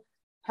emotional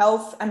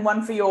health, and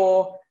 1 for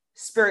your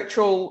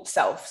spiritual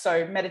self.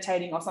 So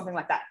meditating or something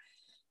like that.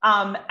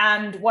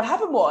 And what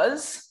happened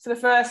was, for the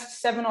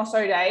first 7 or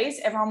so days,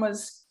 everyone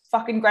was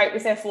fucking great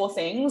with their 4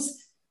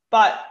 things.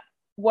 But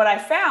what I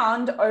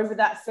found over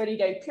that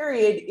 30-day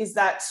period is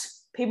that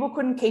people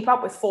couldn't keep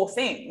up with 4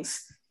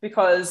 things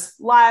because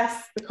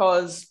life,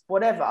 because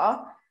whatever.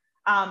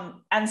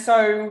 And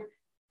so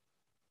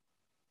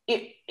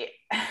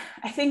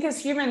I think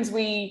as humans,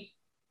 we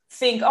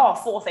think, oh,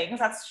 4 things,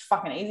 that's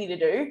fucking easy to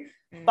do.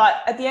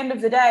 But at the end of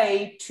the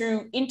day,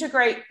 to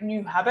integrate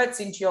new habits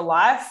into your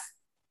life,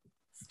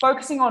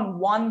 focusing on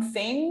one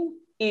thing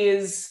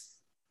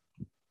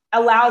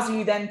allows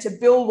you then to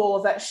build all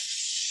of that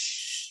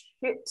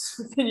shit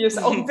within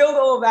yourself, build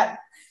all of that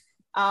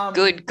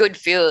good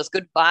feels,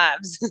 good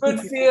vibes, good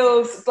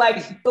feels,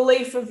 like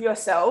belief of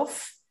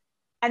yourself.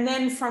 And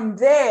then from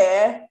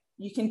there,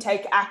 you can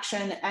take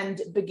action and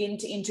begin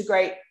to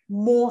integrate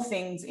more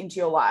things into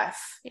your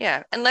life.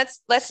 Yeah. And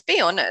let's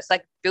be honest,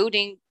 like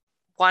building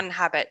one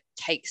habit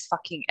takes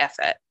fucking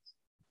effort.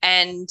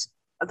 And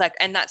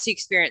that's the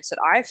experience that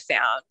I've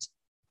found.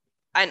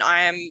 And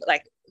I am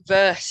like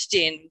versed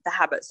in the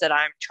habits that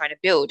I'm trying to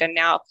build. And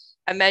now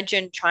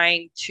imagine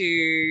trying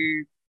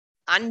to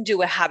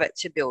undo a habit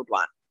to build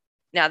one.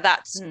 Now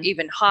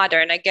even harder.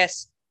 And I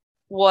guess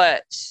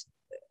what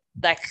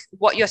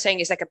you're saying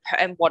is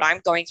and what I'm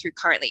going through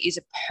currently is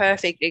a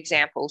perfect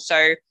example.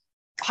 So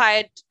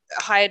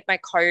hired my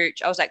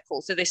coach. I was like,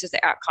 cool. So this is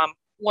the outcome.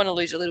 Want to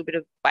lose a little bit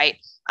of weight.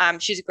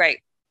 She's a great,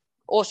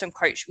 awesome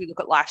coach. We look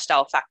at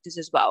lifestyle factors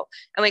as well.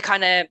 And we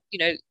kind of,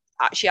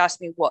 she asked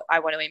me what I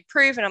want to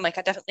improve. And I'm like,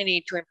 I definitely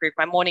need to improve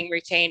my morning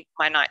routine,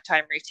 my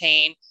nighttime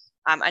routine.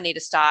 I need to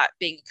start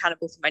being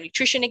accountable for my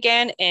nutrition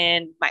again.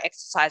 And my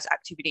exercise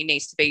activity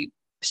needs to be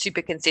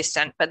super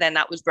consistent. But then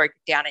that was broken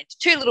down into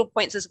 2 little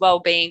points as well,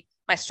 being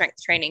my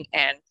strength training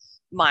and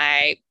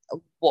my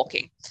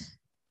walking.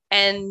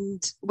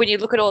 And when you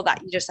look at all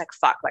that, you're just like,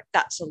 fuck, like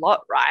that's a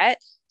lot, right?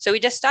 So we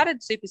just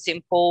started super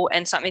simple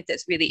and something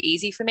that's really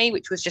easy for me,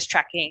 which was just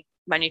tracking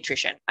my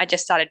nutrition. I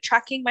just started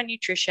tracking my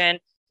nutrition,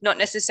 not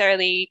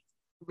necessarily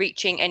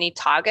reaching any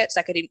targets.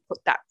 Like I didn't put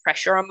that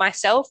pressure on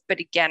myself. But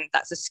again,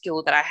 that's a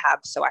skill that I have.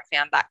 So I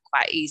found that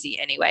quite easy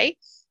anyway.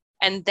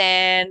 And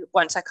then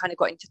once I kind of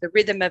got into the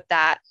rhythm of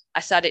that,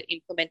 I started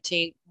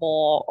implementing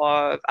more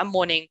of a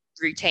morning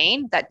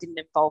routine that didn't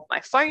involve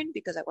my phone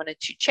because I wanted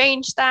to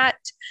change that.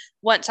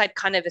 Once I'd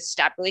kind of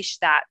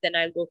established that, then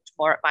I looked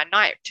more at my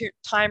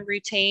nighttime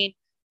routine,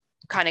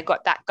 kind of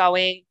got that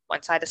going.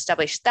 Once I'd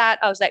established that,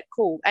 I was like,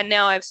 cool. And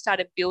now I've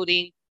started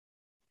building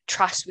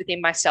trust within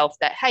myself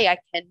that, hey, I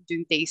can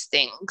do these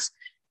things.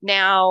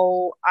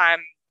 Now,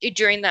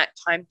 during that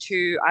time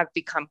too, I've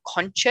become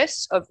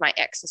conscious of my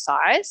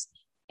exercise,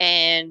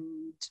 and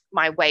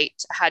my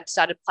weight had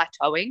started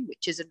plateauing,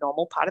 which is a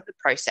normal part of the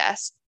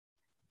process.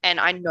 And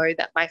I know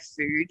that my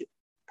food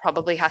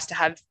probably has to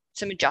have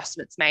some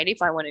adjustments made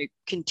if I want to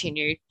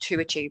continue to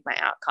achieve my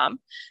outcome.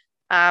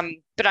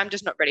 But I'm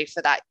just not ready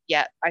for that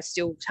yet. I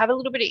still have a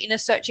little bit of inner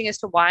searching as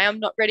to why I'm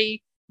not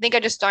ready. I think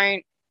I just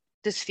don't,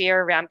 this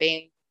fear around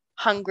being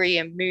hungry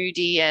and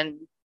moody, and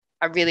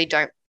I really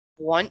don't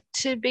want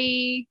to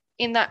be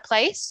in that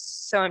place.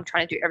 So I'm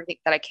trying to do everything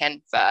that I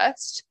can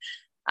first.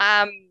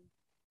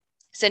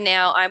 So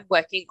now I'm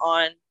working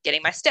on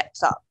getting my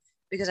steps up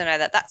because I know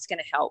that that's going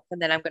to help.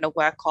 And then I'm going to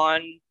work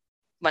on,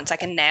 once I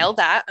can nail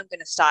that, I'm going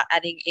to start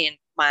adding in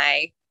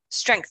my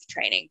strength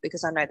training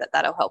because I know that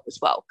that'll help as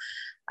well.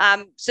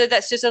 So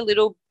that's just a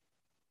little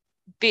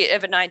bit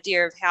of an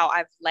idea of how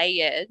I've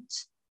layered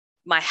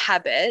my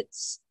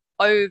habits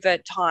over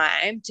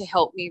time to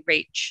help me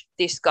reach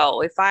this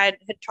goal. If I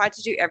had tried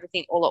to do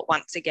everything all at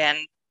once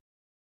again,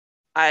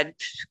 I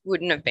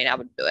wouldn't have been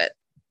able to do it.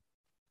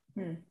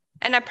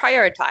 And I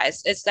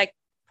prioritize. It's like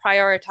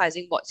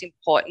prioritizing what's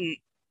important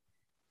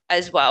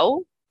as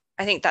well.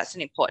 I think that's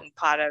an important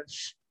part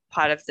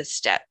of the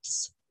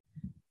steps.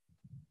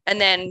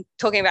 And then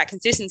talking about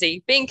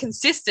consistency, being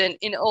consistent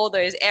in all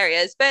those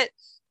areas. But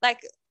like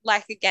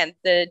again,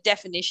 the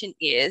definition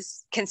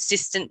is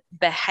consistent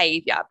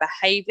behavior,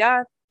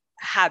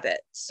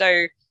 habits.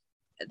 So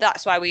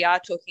that's why we are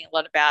talking a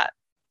lot about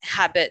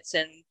habits,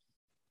 and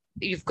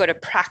you've got to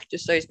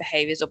practice those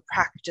behaviors or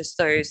practice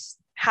those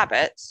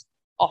habits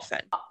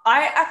often.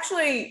 I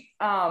actually,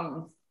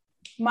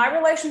 my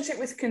relationship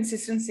with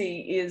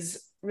consistency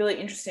is really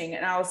interesting.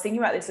 And I was thinking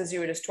about this as you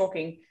were just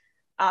talking.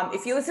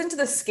 If you listen to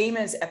the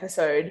schemas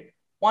episode,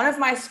 one of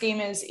my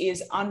schemas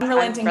is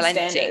unrelenting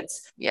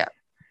standards. Yeah.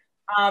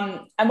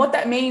 And what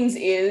that means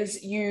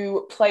is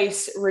you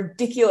place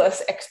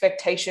ridiculous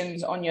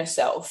expectations on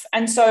yourself.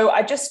 And so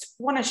I just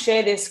want to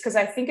share this because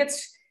I think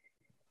it's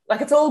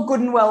all good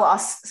and well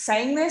us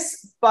saying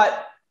this,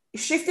 but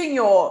shifting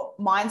your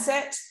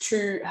mindset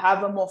to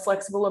have a more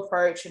flexible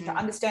approach and to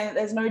understand that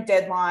there's no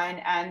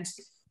deadline and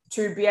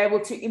to be able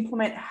to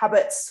implement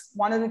habits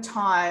one at a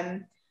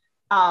time.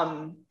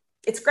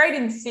 It's great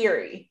in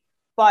theory,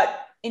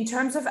 but in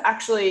terms of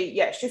actually,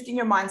 shifting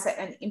your mindset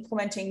and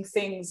implementing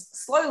things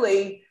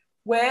slowly,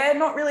 we're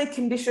not really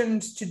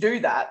conditioned to do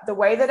that. The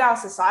way that our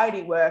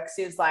society works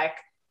is like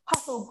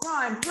hustle,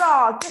 grind,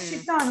 raw, get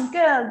shit done,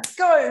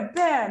 go,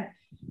 bam.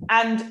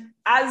 And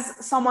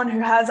as someone who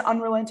has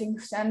unrelenting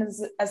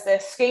standards as their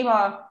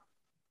schema,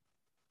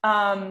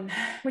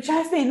 which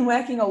I've been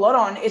working a lot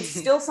on, it's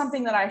still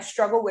something that I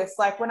struggle with.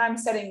 Like when I'm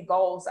setting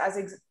goals, as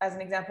an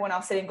example, when I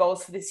was setting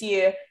goals for this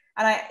year,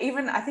 and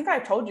I think I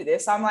told you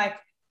this, I'm like,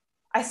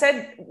 I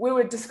said we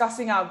were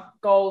discussing our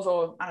goals,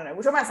 or I don't know,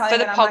 we're talking about something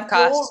for the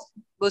podcast.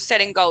 We're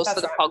setting goals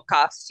for the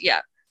podcast.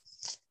 Yeah.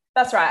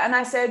 That's right. And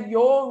I said,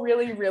 you're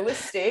really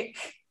realistic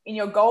in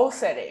your goal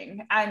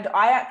setting. And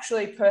I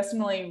actually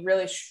personally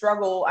really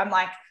struggle. I'm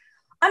like,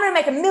 I'm going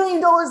to make $1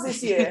 million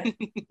this year.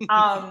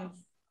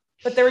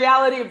 But the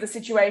reality of the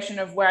situation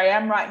of where I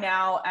am right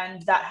now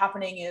and that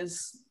happening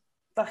is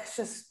that's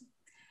just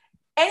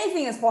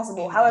anything is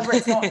possible. However,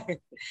 it's not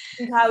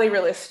entirely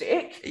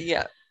realistic.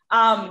 Yeah.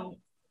 I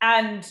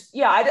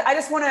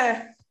just want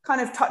to kind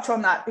of touch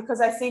on that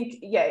because I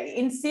think,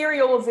 in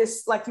theory, all of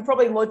this, like you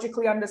probably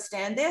logically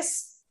understand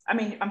this. I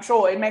mean, I'm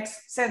sure it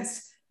makes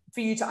sense for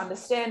you to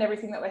understand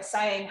everything that we're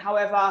saying.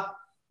 However,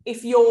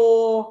 if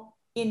you're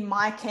in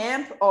my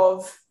camp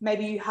of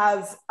maybe you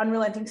have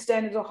unrelenting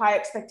standards or high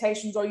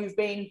expectations, or you've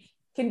been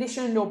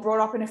conditioned or brought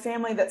up in a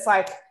family that's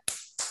like,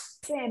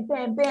 bam,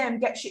 bam, bam,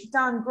 get shit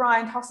done,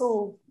 grind,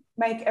 hustle,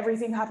 make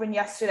everything happen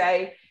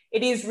yesterday,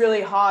 it is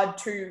really hard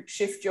to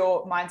shift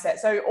your mindset.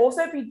 So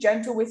also be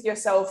gentle with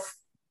yourself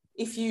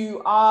if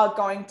you are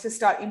going to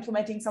start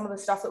implementing some of the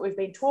stuff that we've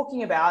been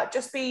talking about.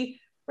 Just be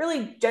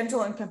really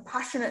gentle and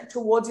compassionate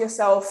towards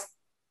yourself,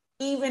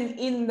 even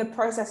in the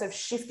process of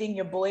shifting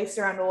your beliefs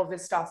around all of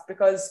this stuff.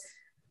 Because,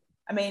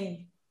 I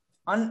mean,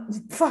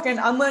 fucking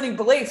unlearning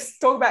beliefs,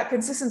 talk about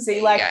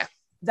consistency,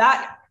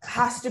 that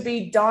has to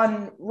be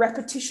done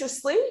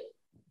repetitiously.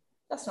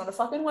 That's not a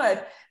fucking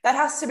word. That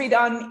has to be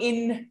done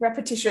in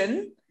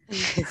repetition. I'm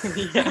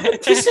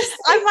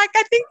like,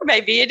 I think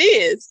maybe it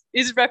is.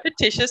 Is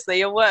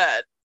repetitiously a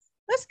word?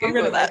 Let's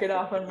Google that. I'm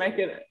going to make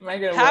it up and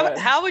make it a word.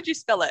 How would you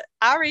spell it?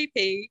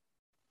 R-E-P,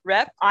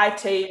 rep?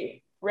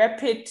 I-T,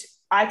 repit,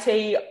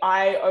 I-T-I-O-U-S-L-Y,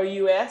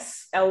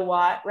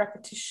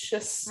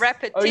 repetitious.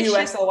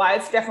 O-U-S-L-Y,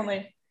 it's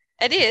definitely.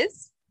 It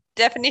is.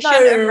 Definition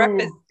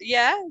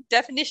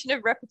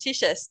of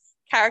repetitious.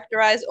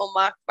 Characterized or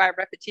marked by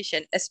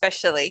repetition,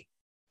 especially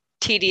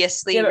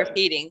tediously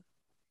repeating.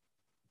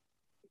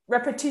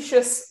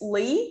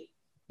 Repetitiously?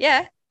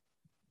 Yeah.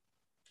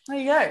 There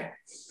you go.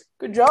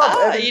 Good job.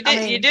 Oh, you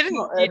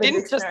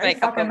didn't just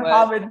make up a word.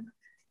 Harvard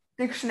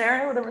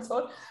Dictionary, whatever it's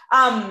called.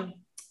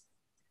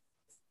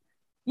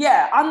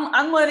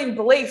 Unlearning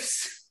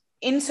beliefs,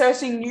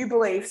 inserting new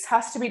beliefs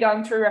has to be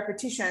done through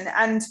repetition,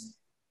 and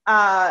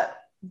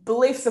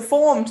beliefs are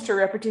formed through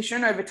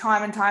repetition over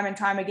time and time and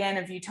time again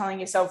of you telling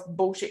yourself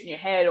bullshit in your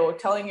head or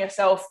telling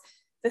yourself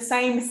the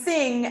same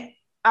thing.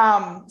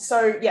 Just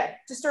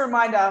a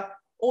reminder,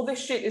 all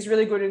this shit is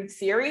really good in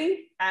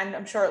theory, and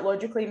I'm sure it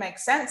logically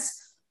makes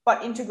sense,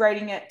 but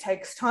integrating it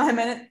takes time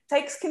and it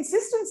takes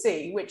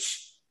consistency,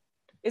 which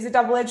is a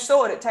double-edged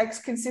sword. It takes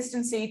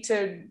consistency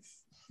to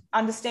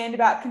understand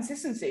about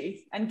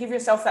consistency and give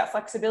yourself that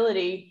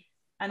flexibility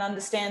and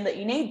understand that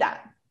you need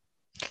that.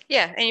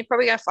 Yeah, and you're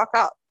probably going to fuck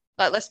up.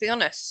 Like, let's be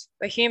honest.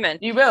 We're human.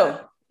 You will.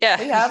 Yeah.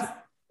 We have.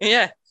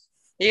 Yeah.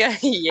 I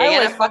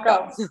always fuck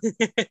up.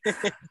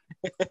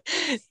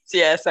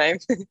 Yeah, same.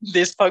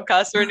 This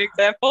podcast, for an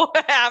example.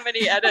 How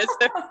many edits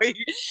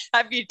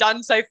have you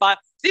done so far?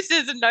 This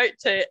is a note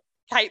to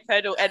Kate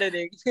Purdle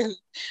editing.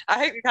 I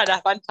hope you've had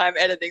a fun time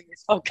editing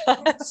this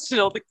podcast and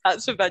all the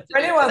cuts we've had to For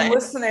anyone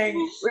listening,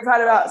 we've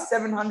had about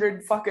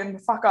 700 fucking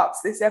fuck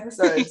ups this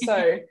episode.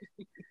 So,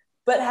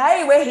 but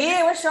hey, we're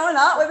here. We're showing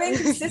up. We're being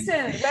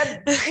consistent.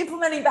 We're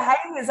implementing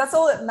behaviors. That's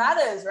all that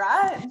matters,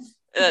 right?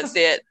 That's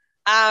it.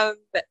 And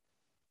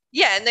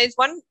those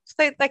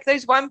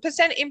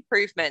 1%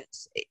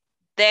 improvements,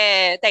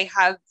 they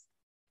have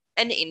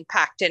an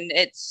impact, and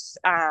it's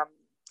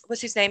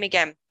what's his name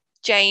again?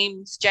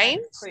 James.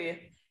 Clear.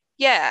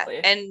 Yeah.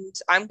 Clear. And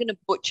I'm gonna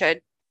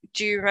butcher.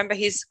 Do you remember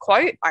his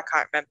quote? I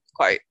can't remember the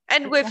quote.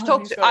 And we've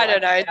talked. I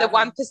don't know the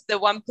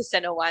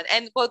 1%er one.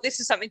 And well, this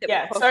is something that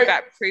we talked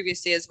about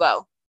previously as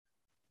well.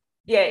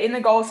 Yeah, in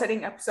the goal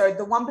setting episode,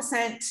 the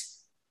 1%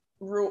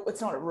 rule.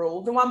 It's not a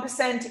rule. The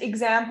 1%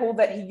 example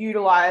that he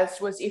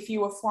utilized was if you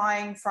were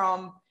flying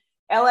from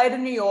LA to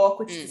New York,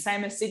 which is the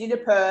same as Sydney to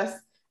Perth,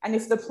 and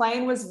if the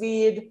plane was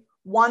veered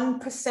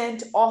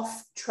 1%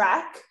 off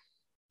track,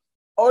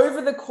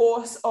 over the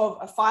course of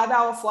a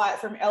 5-hour flight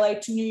from LA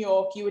to New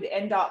York, you would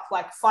end up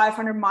like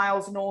 500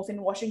 miles north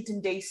in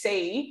Washington,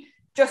 DC,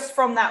 just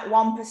from that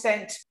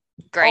 1%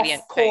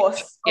 gradient off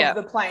course of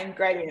the plane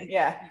gradient.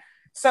 Yeah.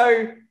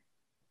 So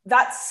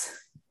that's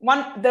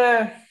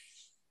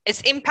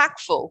it's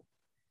impactful.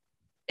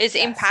 is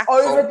Yes. impactful.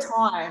 Over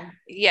time.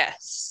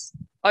 Yes,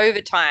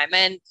 over time.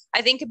 And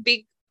I think a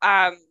big,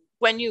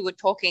 when you were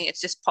talking,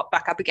 it's just popped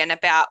back up again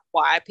about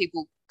why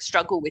people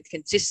struggle with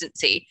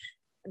consistency.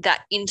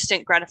 That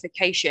instant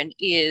gratification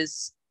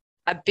is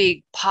a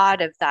big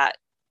part of that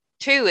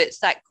too.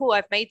 It's like, cool,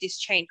 I've made this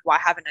change. Why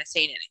haven't I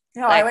seen it?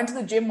 No, I went to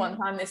the gym one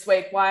time this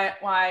week.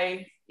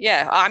 Why?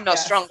 Yeah, I'm not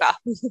stronger.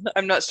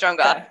 I'm not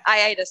stronger. Yeah.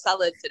 I ate a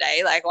salad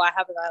today. Like, why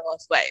haven't I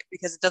lost weight?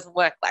 Because it doesn't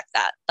work like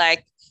that.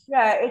 Like,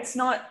 yeah, it's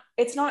not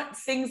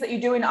things that you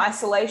do in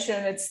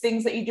isolation. It's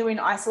things that you do in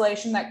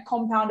isolation that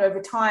compound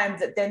over time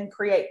that then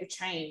create the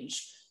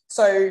change.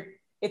 So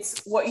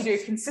it's what you do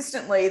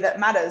consistently that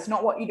matters,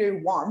 not what you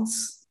do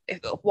once.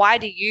 why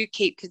do you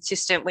keep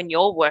consistent when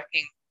you're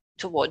working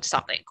towards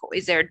something?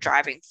 Is there a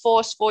driving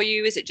force for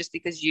you? Is it just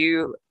because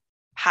you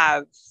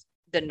have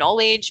the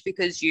knowledge,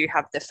 because you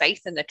have the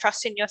faith and the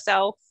trust in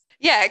yourself?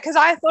 Yeah, because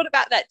I thought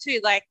about that too.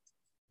 Like,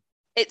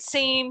 it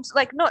seems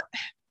like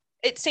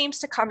it seems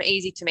to come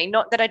easy to me.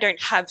 Not that I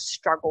don't have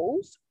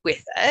struggles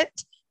with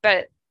it,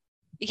 but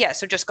yeah,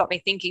 so just got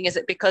me thinking, is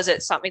it because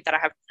it's something that I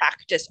have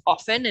practiced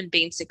often and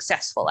been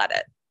successful at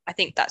it? I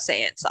think that's the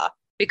answer,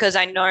 because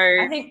I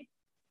know,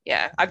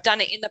 yeah, I've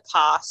done it in the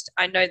past.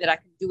 I know that I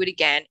can do it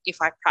again if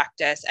I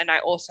practice. And I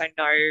also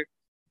know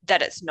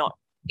that it's not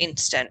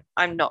instant.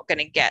 I'm not going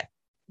to get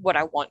what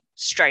I want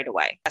straight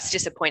away. That's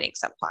disappointing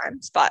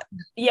sometimes, but.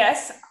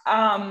 Yes.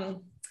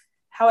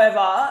 However,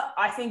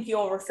 I think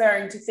you're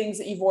referring to things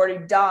that you've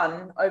already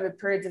done over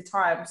periods of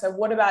time. So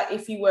what about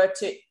if you were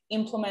to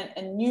implement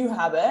a new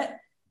habit,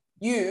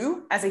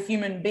 you as a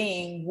human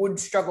being would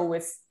struggle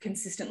with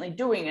consistently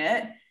doing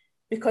it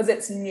because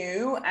it's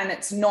new and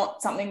it's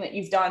not something that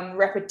you've done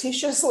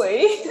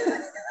repetitiously.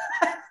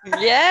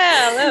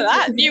 Yeah, I love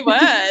that. New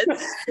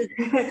words.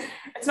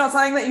 It's not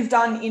something that you've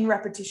done in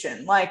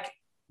repetition. Like,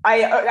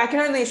 I can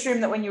only assume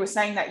that when you were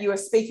saying that, you were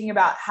speaking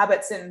about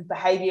habits and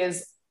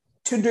behaviors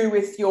to do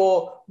with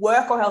your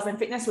work or health and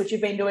fitness, which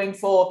you've been doing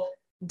for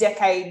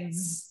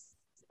decades,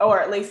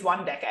 or at least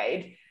 1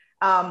 decade,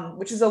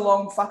 which is a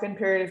long fucking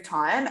period of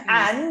time.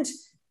 And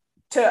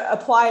to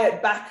apply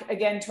it back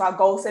again to our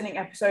goal setting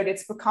episode,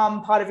 it's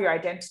become part of your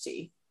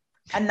identity.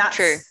 And that's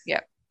true. Yeah.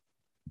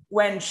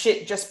 When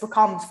shit just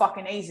becomes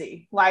fucking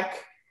easy.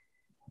 Like,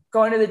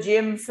 going to the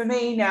gym for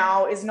me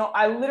now is not,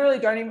 I literally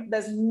don't even,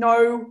 there's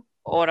no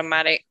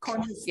automatic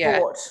conscious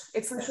thought.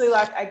 It's literally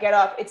like I get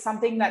up. It's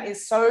something that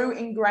is so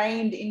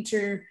ingrained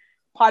into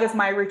part of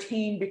my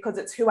routine because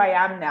it's who I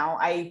am now.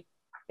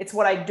 It's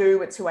what I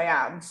do. It's who I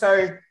am.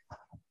 So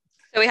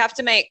we have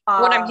to make,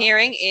 what I'm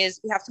hearing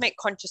is we have to make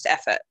conscious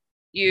effort.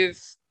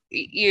 You've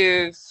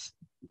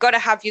got to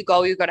have your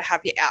goal. You've got to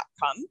have your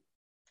outcome.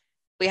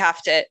 We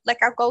have to, like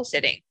our goal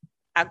setting,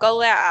 our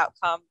goal, our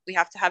outcome, we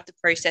have to have the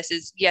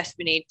processes. Yes,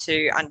 we need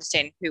to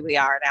understand who we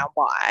are and our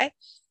why,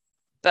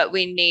 but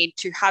we need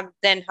to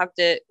make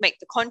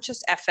the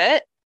conscious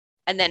effort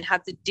and then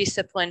have the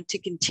discipline to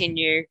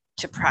continue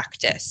to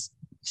practice.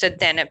 So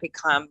then it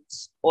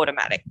becomes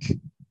automatic.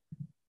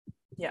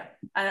 Yeah.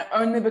 And it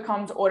only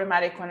becomes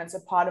automatic when it's a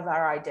part of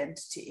our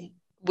identity.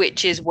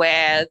 Which is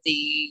where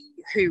the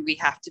who we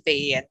have to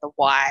be and the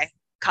why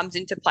comes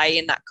into play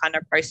in that kind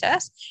of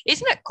process.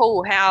 Isn't it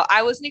cool how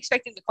I wasn't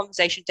expecting the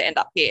conversation to end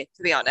up here,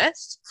 to be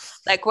honest?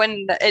 Like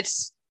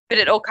but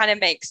it all kind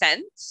of makes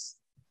sense.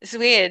 It's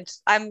weird.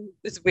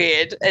 It's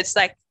weird. It's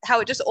like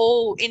how it just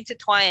all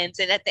intertwines.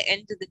 And at the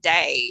end of the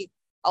day,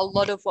 a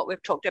lot of what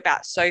we've talked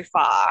about so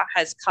far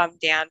has come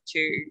down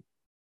to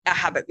our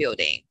habit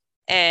building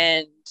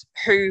and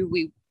who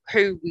we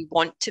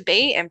want to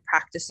be and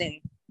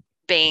practicing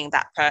being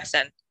that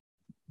person,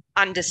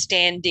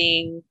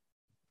 understanding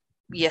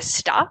your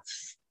stuff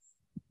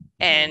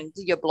and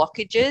your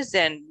blockages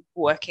and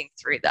working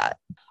through that.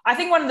 I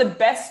think one of the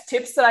best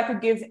tips that I could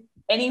give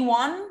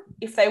anyone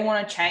if they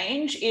want to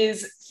change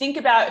is think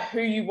about who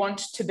you want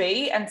to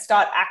be and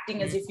start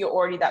acting as if you're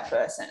already that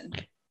person.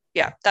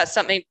 Yeah, that's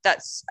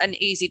an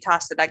easy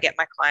task that I get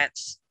my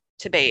clients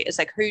to be. It's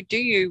like, who do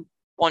you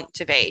want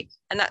to be?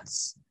 And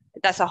that's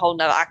a whole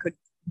nother, I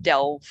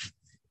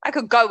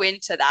could go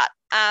into that.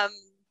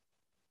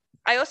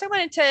 I also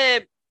wanted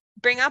to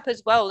bring up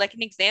as well, like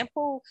an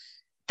example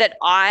that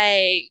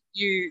I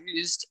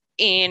used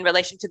in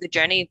relation to the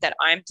journey that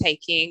I'm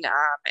taking,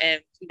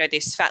 and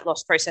this fat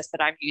loss process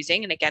that I'm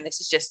using. And again,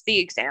 this is just the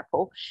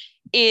example.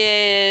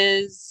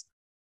 Is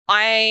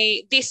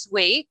this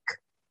week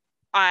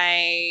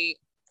I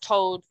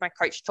talked to my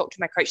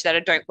coach that I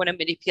don't want to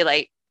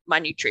manipulate my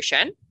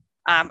nutrition,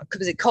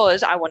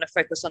 because I want to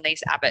focus on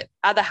these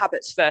other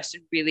habits first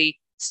and really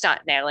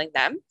start nailing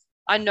them.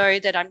 I know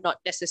that I'm not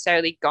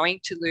necessarily going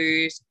to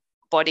lose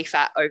body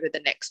fat over the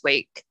next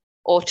week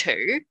or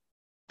two,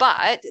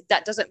 but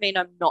that doesn't mean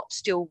I'm not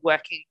still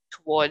working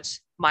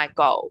towards my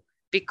goal,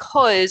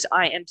 because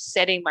I am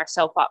setting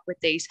myself up with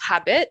these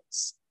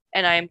habits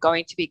and I am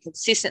going to be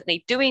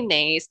consistently doing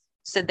these.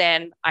 So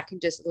then I can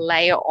just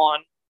layer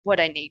on what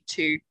I need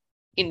to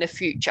in the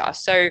future.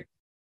 So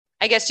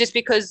I guess just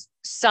because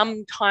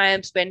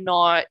sometimes we're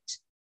not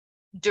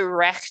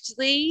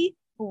directly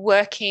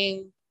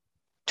working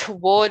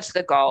towards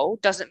the goal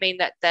doesn't mean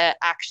that the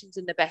actions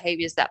and the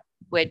behaviors that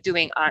we're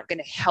doing aren't going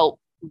to help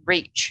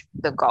reach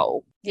the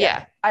goal.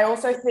 Yeah. I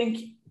also think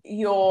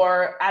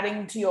you're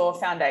adding to your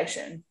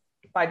foundation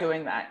by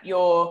doing that.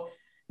 You're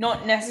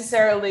not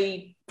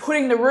necessarily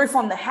putting the roof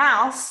on the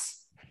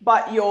house,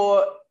 but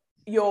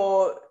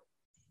you're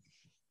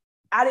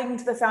adding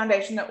to the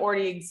foundation that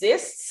already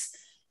exists.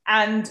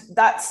 And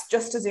that's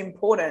just as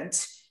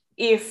important.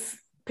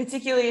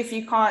 Particularly if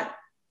you can't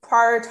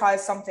prioritize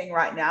something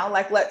right now,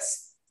 like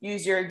let's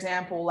use your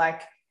example,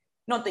 like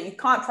not that you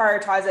can't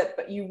prioritize it,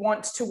 but you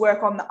want to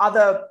work on the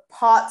other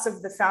parts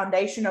of the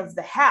foundation of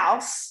the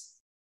house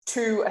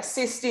to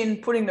assist in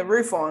putting the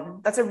roof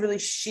on. That's a really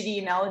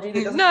shitty analogy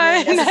that doesn't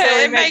really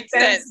necessarily make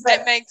sense.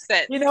 It makes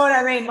sense. You know what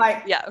I mean?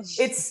 Like, yeah,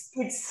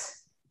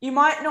 it's you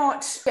might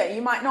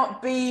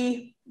not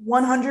be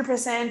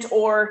 100%,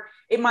 or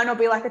it might not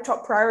be like a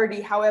top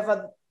priority.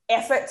 However,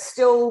 effort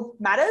still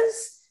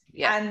matters,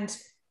 and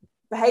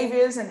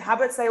behaviors and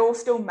habits, they all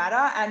still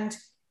matter. And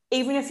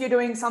even if you're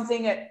doing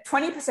something at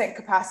 20%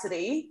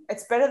 capacity,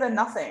 it's better than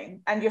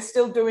nothing. And you're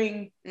still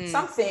doing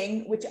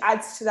something which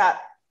adds to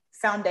that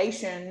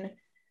foundation,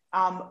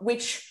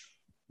 which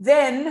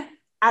then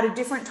at a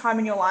different time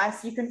in your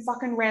life, you can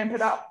fucking ramp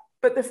it up.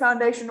 But the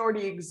foundation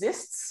already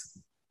exists.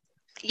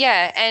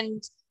 Yeah.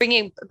 And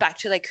bringing back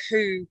to like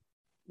who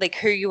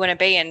you want to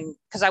be. And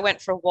because I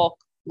went for a walk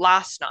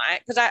last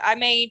night, because I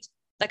made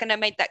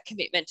that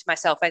commitment to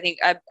myself. I think,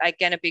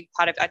 again, a big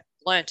part of, I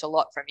learned a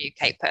lot from you,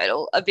 Kate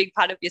Purtle, a big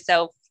part of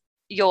yourself,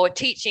 your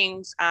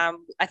teachings.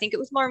 I think it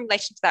was more in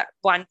relation to that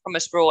one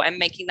promise rule and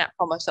making that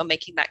promise or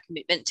making that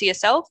commitment to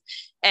yourself.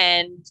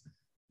 And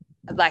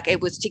like,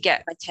 it was to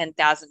get my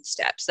 10,000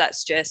 steps.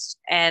 That's just,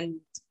 and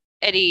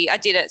Eddie, I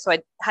did it. So I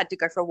had to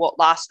go for a walk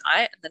last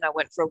night, and then I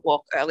went for a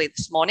walk early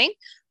this morning.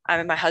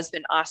 And my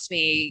husband asked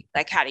me,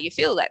 like, how do you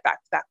feel like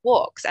back-to-back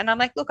walks? And I'm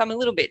like, look, I'm a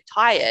little bit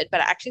tired,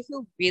 but I actually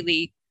feel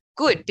really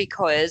good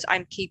because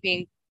I'm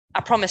keeping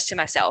a promise to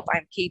myself.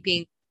 I'm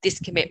keeping this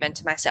commitment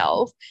to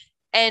myself.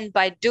 And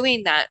by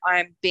doing that,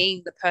 I'm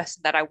being the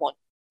person that I want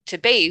to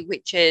be,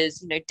 which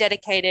is,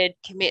 dedicated,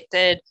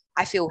 committed.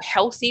 I feel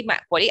healthy. My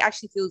body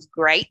actually feels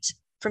great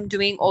from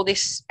doing all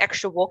this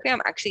extra walking.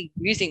 I'm actually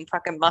using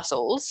fucking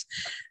muscles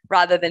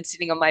rather than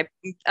sitting on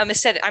I'm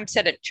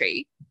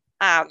sedentary,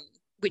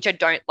 which I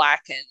don't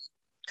like and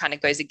kind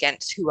of goes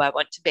against who I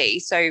want to be.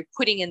 So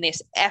putting in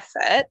this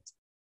effort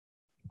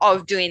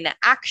of doing the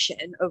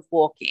action of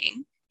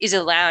walking is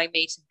allowing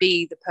me to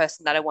be the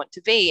person that I want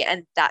to be.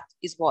 And that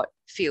is what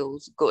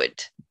feels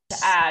good. To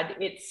add,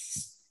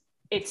 it's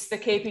the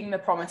keeping the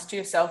promise to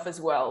yourself as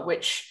well,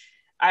 which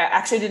I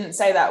actually didn't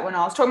say that when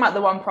I was talking about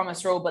the one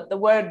promise rule, but the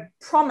word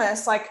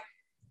promise, like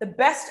the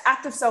best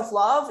act of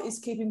self-love is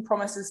keeping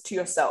promises to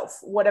yourself,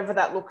 whatever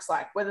that looks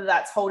like, whether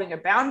that's holding a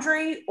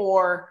boundary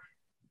or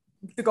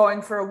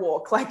going for a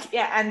walk,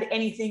 and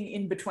anything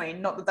in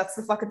between. Not that that's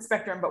the fucking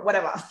spectrum, but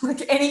whatever.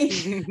 Like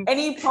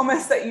any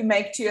promise that you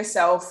make to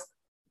yourself,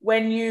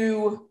 when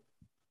you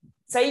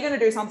say you're going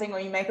to do something or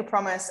you make a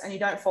promise and you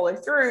don't follow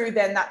through,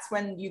 then that's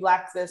when you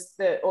lack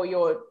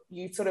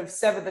you sort of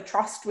sever the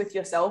trust with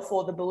yourself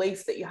or the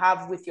belief that you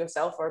have with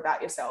yourself or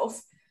about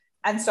yourself.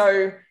 And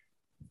so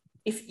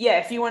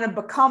if you want to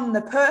become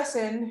the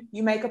person,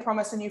 you make a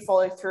promise and you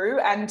follow through.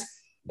 And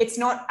it's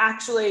not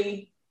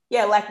actually,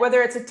 like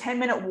whether it's a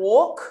 10-minute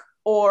walk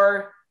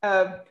or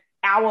a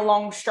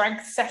hour-long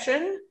strength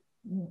session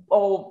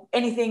or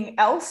anything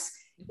else,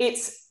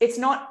 it's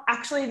not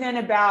actually then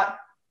about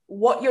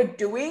what you're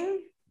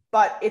doing,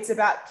 but it's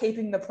about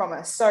keeping the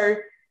promise. So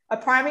a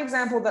prime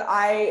example that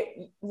I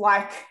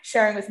like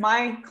sharing with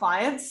my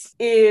clients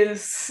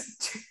is,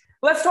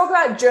 let's talk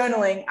about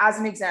journaling as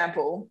an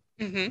example.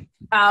 Mm-hmm.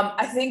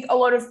 I think a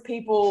lot of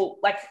people,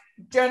 like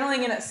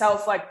journaling in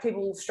itself, like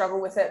people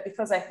struggle with it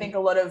because I think a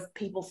lot of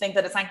people think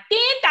that it's like, dear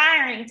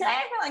diary, today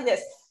I feel like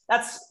this.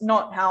 That's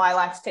not how I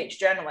like to teach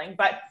journaling.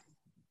 But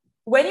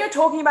when you're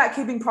talking about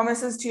keeping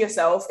promises to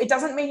yourself, it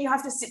doesn't mean you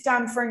have to sit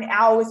down for an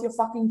hour with your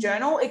fucking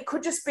journal. It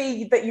could just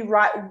be that you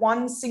write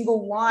one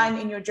single line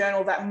in your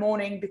journal that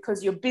morning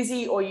because you're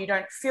busy or you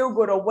don't feel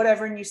good or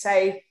whatever, and you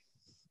say,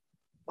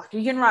 like,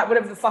 you can write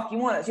whatever the fuck you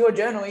want. It's your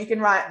journal. You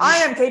can write, I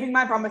am keeping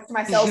my promise to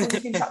myself, and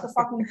you can shut the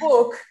fucking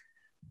book.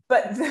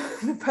 But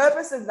the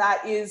purpose of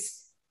that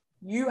is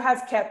you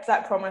have kept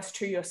that promise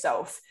to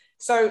yourself.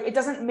 So it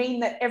doesn't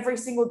mean that every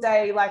single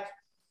day, like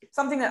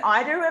something that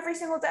I do every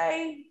single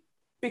day,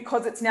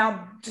 because it's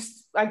now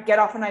just, I get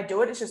up and I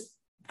do it. It's just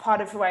part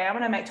of who I am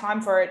and I make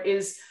time for it,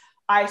 is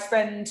I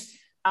spend,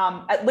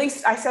 at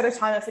least I set a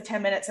timer for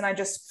 10 minutes and I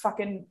just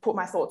fucking put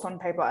my thoughts on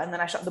paper, and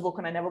then I shut the book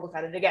and I never look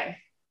at it again.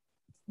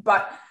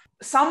 But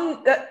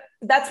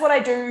that's what I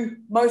do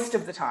most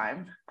of the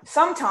time.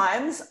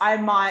 Sometimes I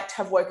might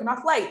have woken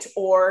up late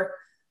or,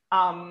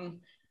 I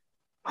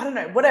don't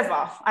know,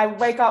 whatever. I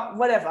wake up,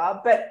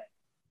 whatever. But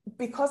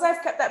because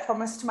I've kept that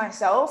promise to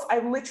myself, I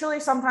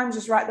literally sometimes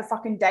just write the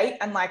fucking date,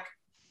 and like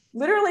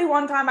literally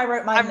one time I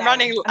wrote my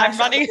name.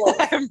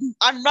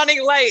 I'm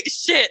running late.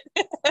 Shit.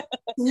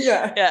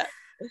 Yeah.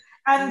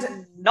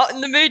 And not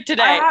in the mood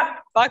today.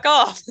 Fuck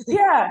off.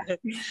 Yeah.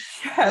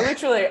 Yeah,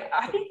 literally.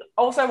 I think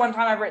also one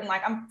time I've written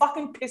like, I'm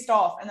fucking pissed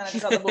off, and then I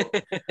just got the book.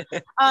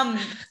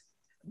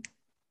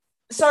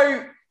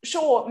 So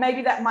sure,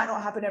 maybe that might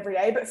not happen every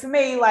day, but for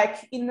me,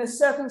 like in the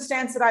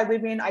circumstance that I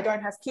live in, I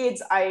don't have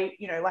kids. I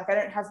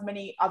don't have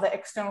many other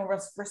external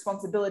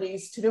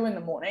responsibilities to do in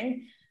the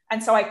morning.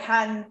 And so I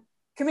can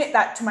commit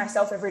that to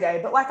myself every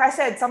day. But like I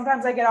said,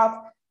 sometimes I get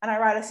up and I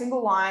write a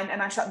single line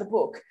and I shut the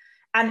book.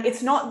 And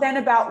it's not then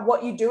about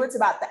what you do, it's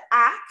about the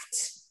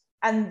act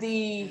and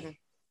the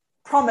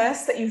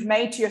promise that you've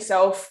made to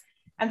yourself.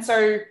 And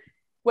so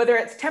whether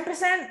it's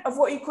 10% of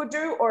what you could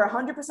do or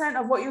 100%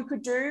 of what you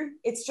could do,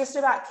 it's just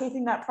about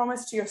keeping that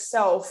promise to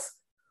yourself,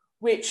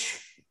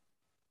 which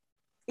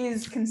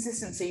is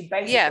consistency,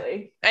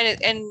 basically. Yeah.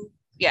 And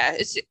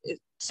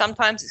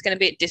sometimes it's going to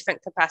be at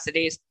different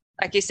capacities.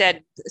 Like you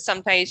said,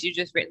 some days you've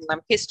just written,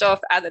 I'm pissed off.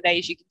 Other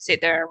days you can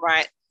sit there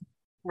and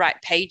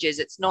write pages.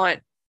 It's not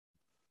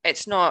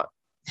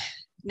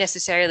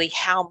necessarily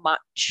how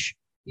much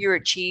you're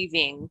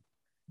achieving,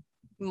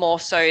 more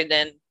so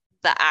than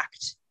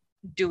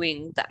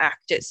doing the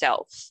act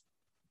itself.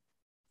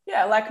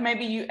 Yeah, like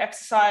maybe you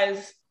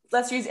exercise.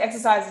 Let's use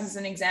exercise as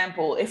an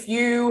example. If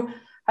you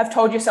have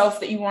told yourself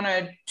that you want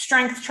to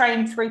strength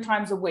train 3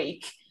 times a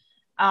week,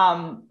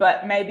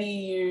 but maybe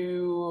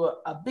you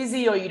are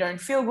busy or you don't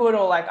feel good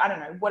or like, I don't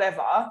know,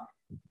 whatever.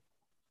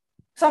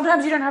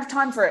 Sometimes you don't have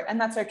time for it, and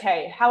that's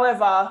okay.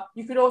 However,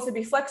 you could also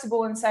be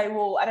flexible and say,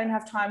 well, I don't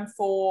have time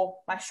for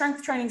my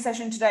strength training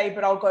session today,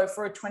 but I'll go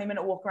for a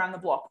 20-minute walk around the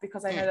block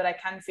because I know that I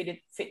can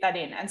fit that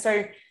in. And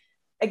so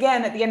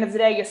again, at the end of the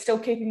day, you're still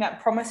keeping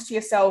that promise to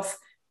yourself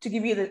to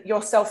give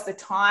yourself the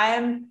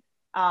time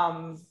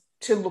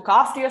to look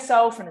after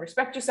yourself and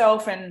respect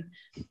yourself and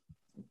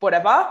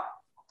whatever.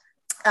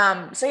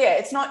 So yeah,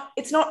 it's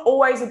not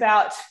always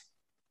about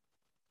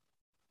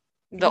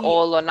the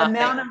all or nothing.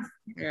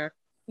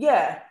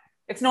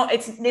 It's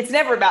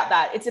never about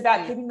that. It's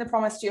about keeping the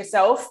promise to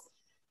yourself,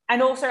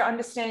 and also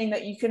understanding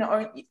that you can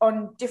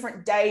on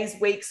different days,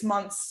 weeks,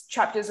 months,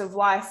 chapters of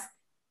life,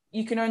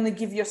 you can only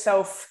give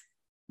yourself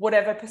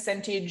whatever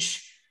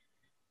percentage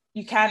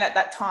you can at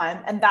that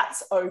time, and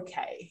that's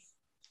okay.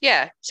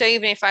 Yeah. So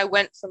even if I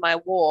went for my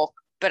walk,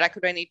 but I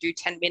could only do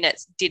 10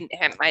 minutes, didn't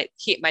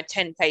hit my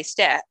 10K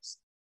steps,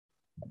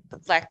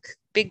 like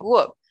big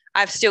whoop,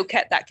 I've still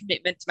kept that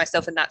commitment to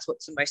myself, and that's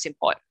what's the most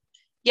important.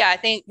 Yeah, I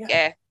think,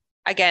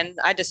 again,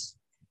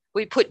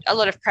 we put a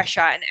lot of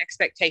pressure and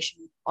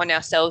expectation on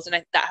ourselves, and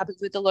that happens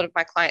with a lot of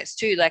my clients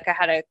too. Like I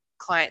had a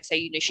client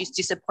say, she's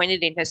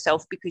disappointed in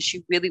herself because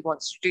she really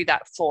wants to do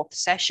that 4th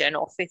session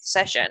or 5th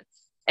session,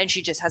 and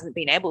she just hasn't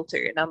been able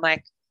to. And I'm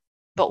like,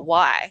 but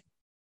why?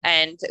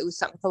 And it was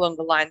something along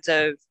the lines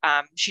of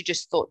she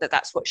just thought that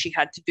that's what she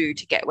had to do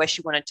to get where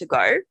she wanted to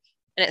go.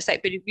 And it's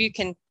like, but if you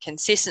can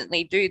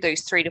consistently do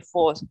those 3 to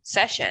 4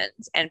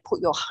 sessions and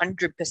put your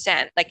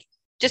 100%, like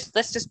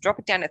let's just drop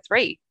it down to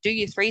 3, do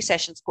your 3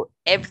 sessions, put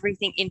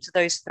everything into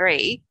those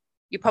 3,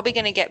 you're probably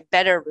going to get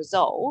better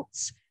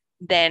results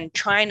than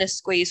trying to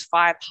squeeze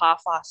 5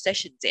 half-assed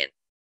sessions in.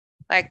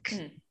 Like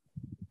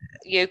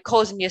you're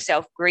causing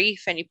yourself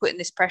grief, and you're putting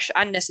this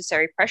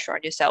unnecessary pressure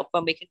on yourself,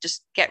 when we can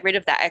just get rid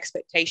of that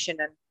expectation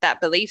and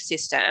that belief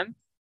system.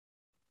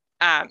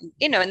 And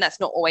that's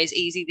not always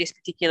easy. This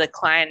particular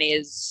client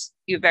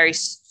you're very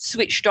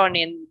switched on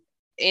in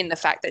the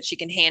fact that she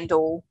can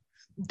handle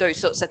those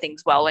sorts of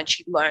things well, and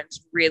she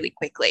learns really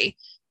quickly.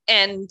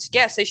 And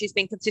yeah, so she's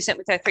been consistent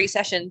with her 3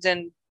 sessions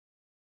and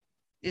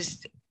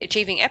is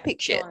achieving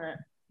epic shit.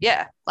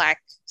 Yeah, like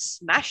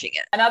smashing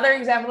it. Another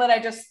example that I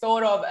just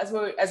thought of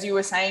as you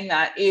were saying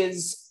that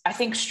is, I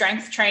think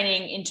strength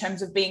training in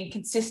terms of being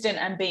consistent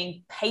and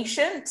being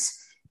patient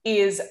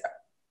is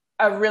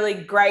a really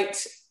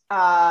great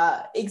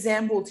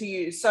example to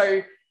use.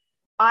 So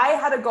I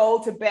had a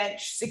goal to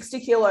bench 60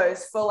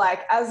 kilos for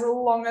like as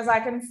long as I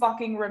can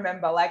fucking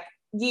remember, like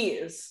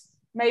years,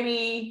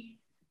 maybe,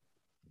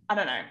 I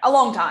don't know, a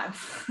long time.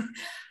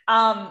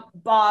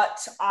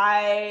 But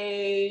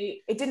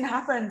it didn't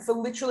happen for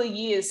literally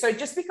years. So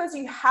just because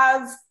you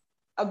have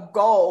a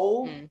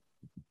goal,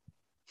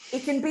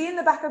 it can be in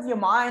the back of your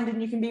mind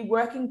and you can be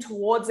working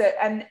towards it,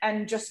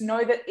 and just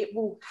know that it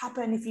will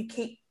happen if you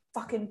keep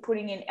fucking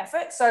putting in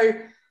effort. So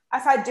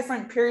I've had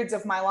different periods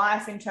of my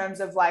life in terms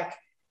of like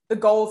the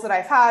goals that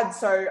I've had.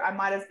 So I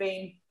might have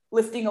been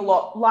lifting a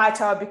lot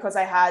lighter because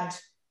I had,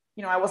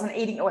 I wasn't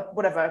eating or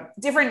whatever,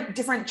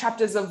 different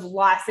chapters of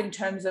life in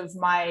terms of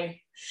my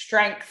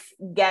strength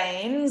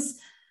gains.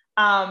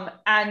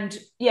 And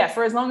yeah,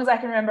 for as long as I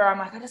can remember, I'm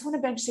like, I just want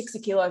to bench 60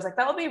 kilos. Like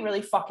that would be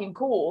really fucking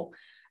cool.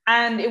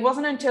 And it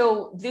wasn't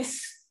until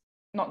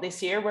not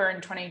this year, we're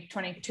in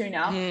 2022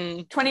 now,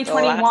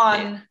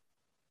 2021,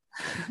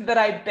 that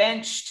I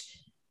benched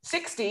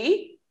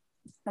 60,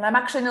 and I'm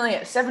actually nearly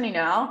at 70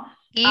 now.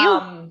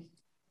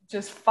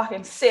 Just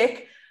fucking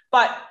sick.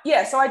 But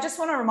yeah, so I just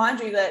want to remind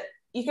you that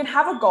you can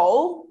have a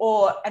goal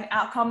or an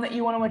outcome that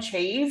you want to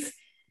achieve,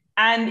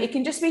 and it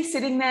can just be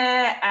sitting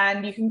there,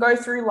 and you can go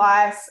through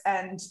life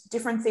and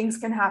different things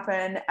can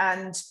happen,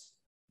 and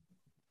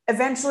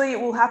eventually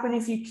it will happen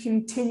if you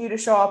continue to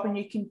show up and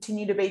you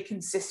continue to be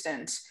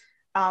consistent.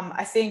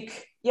 I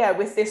think, yeah,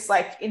 with this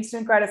like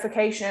instant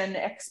gratification,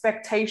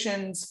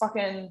 expectations,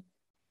 fucking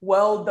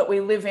world that we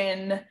live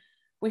in,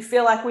 we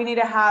feel like we need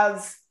to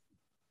have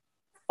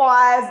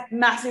 5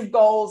 massive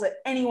goals at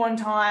any one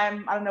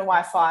time. I don't know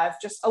why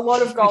 5, just a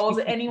lot of goals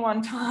at any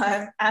one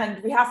time.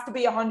 And we have to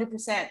be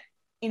 100%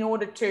 in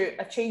order to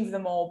achieve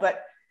them all.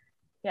 But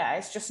yeah,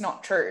 it's just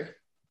not true.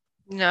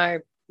 No,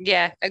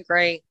 yeah,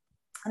 agree.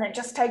 And it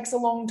just takes a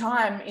long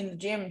time in the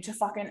gym to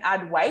fucking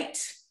add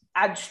weight,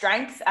 add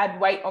strength, add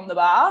weight on the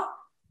bar.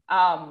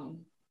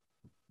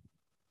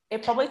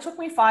 It probably took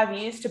me 5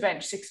 years to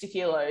bench 60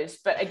 kilos.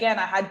 But again,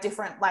 I had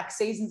different like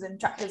seasons and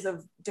chapters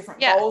of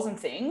different goals and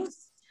things.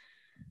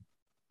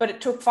 But it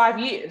took 5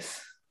 years.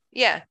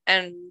 Yeah.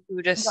 And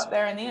you just got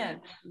there in the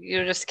end.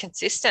 You're just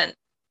consistent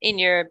in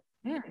your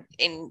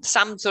in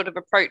some sort of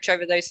approach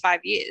over those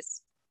 5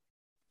 years.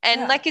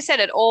 And like you said,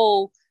 it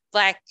all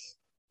like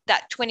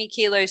that 20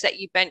 kilos that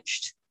you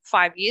benched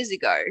 5 years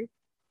ago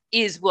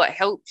is what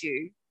helped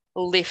you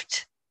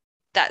lift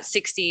that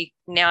 60,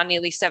 now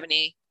nearly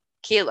 70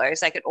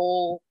 kilos. Like it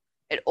all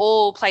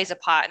plays a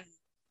part. And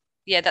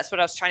yeah, that's what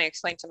I was trying to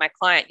explain to my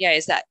client. Yeah,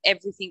 is that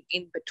everything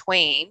in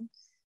between,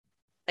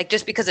 like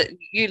just because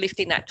you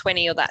lifting that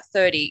 20 or that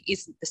 30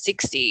 isn't the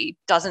 60,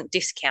 doesn't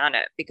discount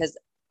it, because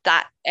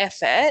that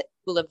effort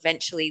will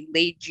eventually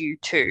lead you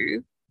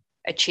to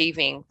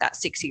achieving that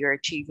 60 or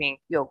achieving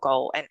your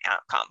goal and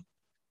outcome.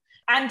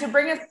 And to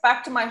bring it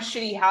back to my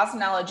shitty house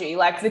analogy,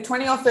 like the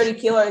 20 or 30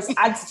 kilos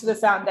adds to the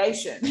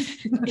foundation. No,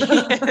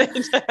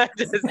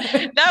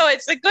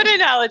 it's a good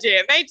analogy.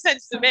 It made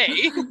sense to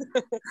me.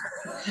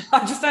 I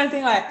just don't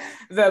think I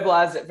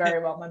verbalized it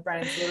very well. My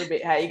brain's a little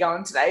bit, how you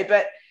going today?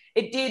 But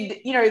it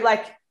did, you know,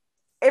 like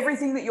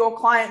everything that your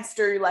clients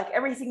do, like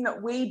everything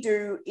that we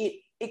do,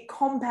 it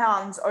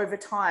compounds over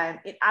time.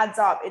 It adds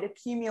up. It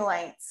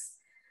accumulates.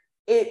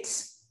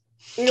 It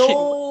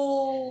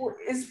all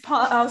is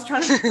part. I was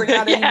trying to bring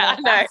out any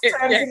more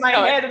terms in my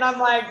head, and I'm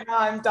like, no,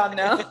 I'm done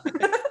now.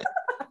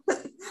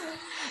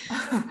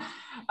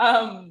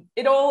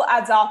 It all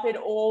adds up. It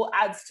all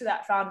adds to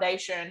that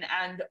foundation,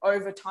 and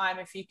over time,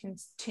 if you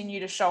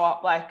continue to show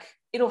up, like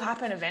it'll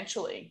happen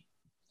eventually.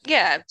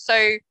 Yeah.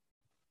 So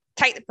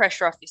take the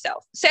pressure off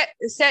yourself.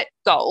 Set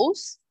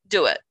goals.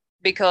 Do it,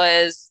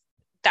 because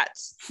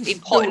that's the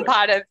important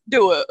part of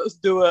do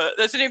it.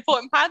 That's an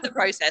important part of the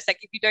process. Like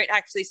if you don't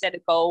actually set a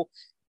goal,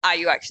 are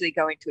you actually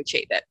going to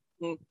achieve it?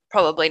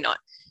 Probably not.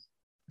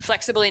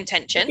 Flexible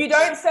intention. If you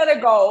don't set a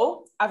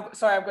goal, I've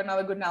got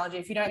another good analogy.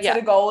 If you don't set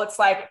a goal, it's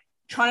like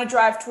trying to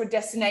drive to a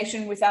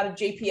destination without a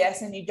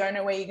GPS and you don't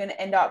know where you're going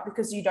to end up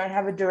because you don't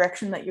have a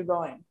direction that you're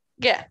going.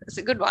 Yeah, that's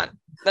a good one.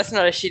 That's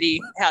not a shitty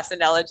house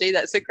analogy.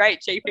 That's a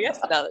great GPS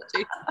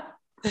analogy.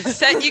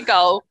 Set your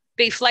goal.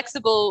 Be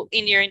flexible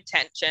in your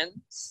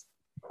intentions.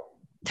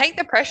 Take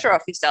the pressure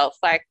off yourself.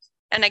 Like,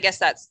 and I guess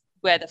that's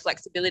where the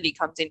flexibility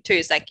comes in too.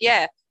 It's like,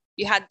 yeah,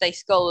 you had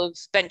this goal of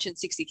benching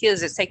 60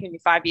 kilos. It's taken you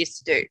 5 years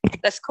to do.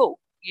 That's cool.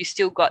 You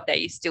still got there.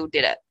 You still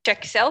did it.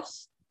 Check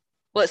yourself.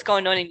 What's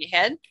going on in your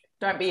head?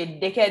 Don't be a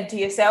dickhead to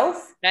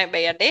yourself. Don't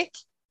be a dick.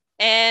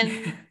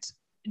 And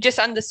just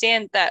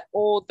understand that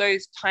all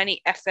those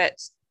tiny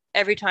efforts,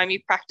 every time you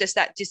practice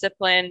that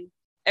discipline,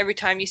 every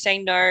time you say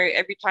no,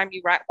 every time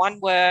you write one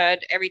word,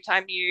 every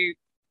time you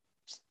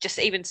just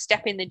even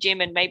step in the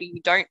gym and maybe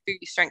you don't do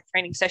your strength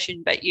training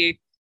session, but you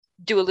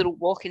do a little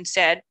walk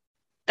instead,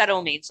 that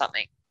all means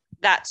something.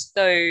 That's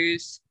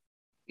those,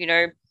 you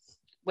know,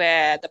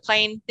 where the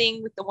plain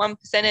thing with the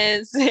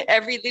 1%ers,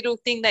 every little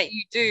thing that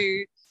you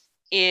do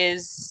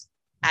is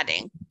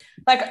adding.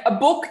 Like a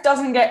book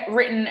doesn't get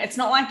written. It's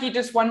not like you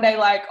just one day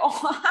like,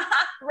 oh,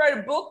 wrote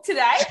a book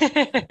today.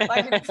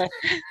 Like it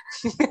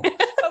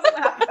doesn't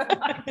happen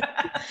like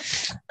that.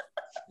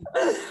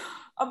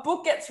 A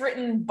book gets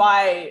written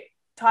by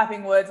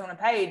typing words on a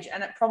page,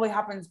 and it probably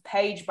happens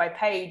page by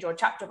page or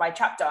chapter by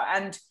chapter,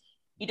 and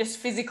you just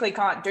physically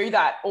can't do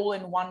that all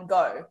in one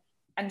go.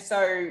 And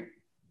so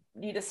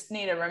you just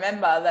need to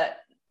remember that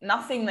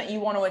nothing that you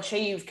want to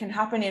achieve can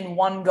happen in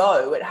one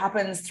go. It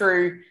happens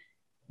through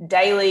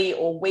daily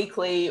or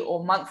weekly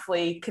or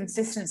monthly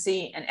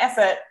consistency and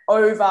effort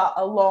over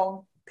a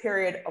long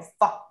period of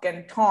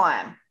fucking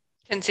time.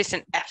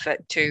 Consistent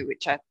effort too,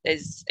 which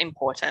is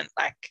important.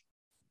 Like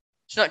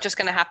it's not just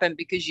going to happen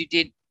because you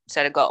did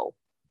set a goal.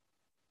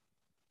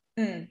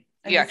 And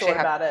you thought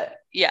about it.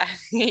 Yeah,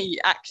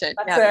 action.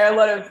 That's where a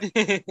lot of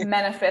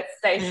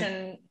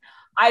manifestation.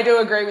 I do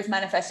agree with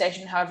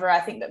manifestation. However, I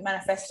think that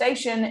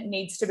manifestation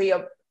needs to be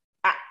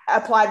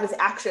applied with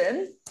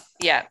action.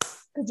 Yeah.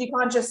 Because you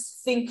can't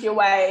just think your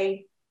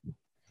way.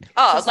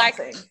 Oh, like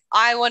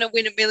I want to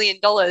win $1 million,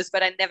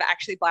 but I never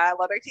actually buy a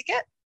lotto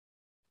ticket.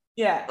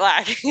 Yeah.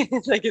 Like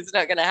it's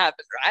not going to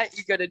happen, right?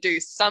 You got to do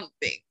something.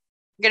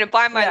 I'm going to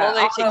buy my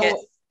lotto ticket.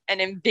 And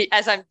then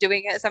as I'm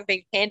doing it, as I'm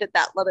being handed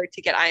that lotto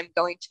ticket, I'm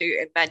going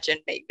to imagine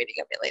me winning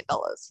 $1 million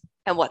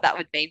and what that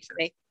would mean for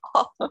me.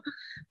 Oh,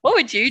 what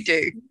would you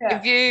do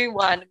if you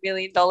won $1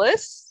 million?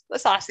 Let's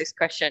ask this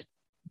question.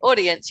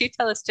 Audience, you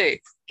tell us too.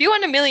 If you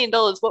won $1 million,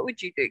 what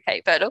would you do,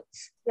 Kate Birtle?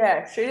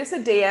 Yeah, shoot us a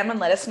DM and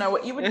let us know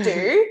what you would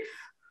do.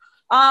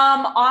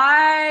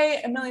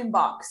 $1 million.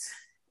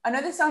 I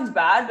know this sounds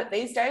bad, but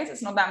these days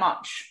it's not that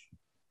much.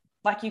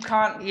 Like you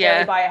can't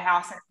barely buy a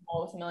house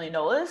anymore with $1 million.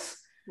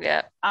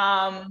 Yeah.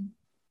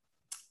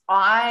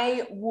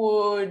 I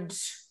would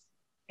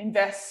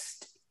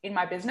invest in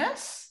my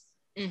business.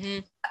 Mm-hmm.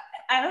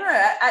 I don't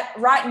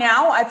know. Right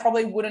now, I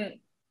probably wouldn't.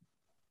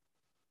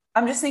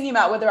 I'm just thinking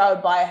about whether I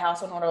would buy a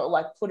house or not, or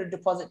like put a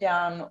deposit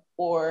down,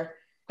 or.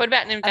 What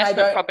about an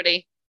investment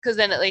property? Because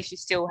then at least you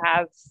still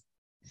have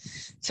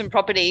some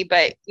property,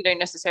 but you don't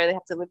necessarily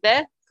have to live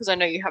there. Because I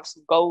know you have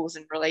some goals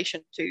in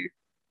relation to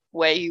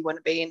where you want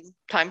to be in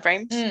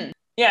timeframes.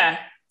 Yeah,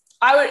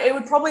 it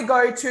would probably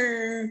go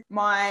to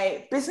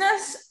my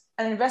business,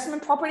 an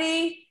investment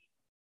property,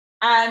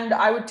 and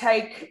I would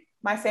take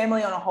my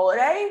family on a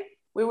holiday.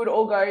 We would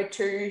all go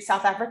to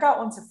South Africa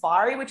on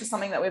safari, which is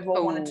something that we've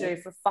all wanted to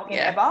do for fucking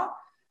ever,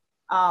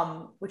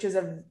 which is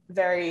a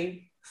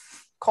very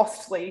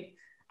costly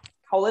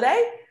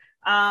holiday.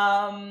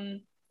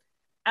 And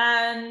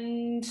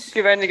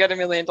you've only got $1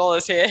 million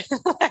here.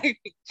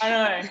 I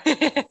know.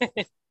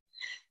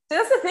 So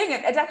that's the thing.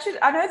 It's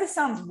actually, I know this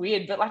sounds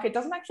weird, but like it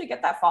doesn't actually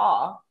get that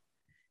far.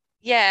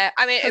 Yeah,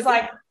 I mean,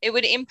 it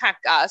would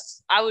impact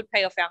us. I would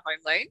pay off our home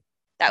loan.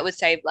 That would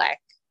save like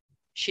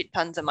shit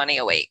tons of money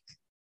a week.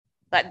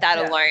 Like that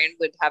alone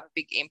would have a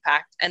big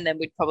impact. And then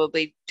we'd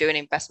probably do an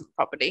investment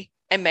property,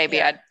 and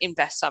maybe I'd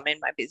invest some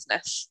in my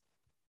business.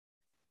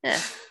 Yeah,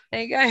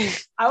 there you go.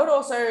 I would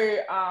also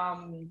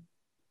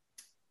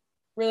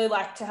really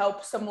like to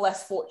help some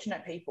less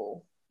fortunate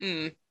people.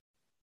 I've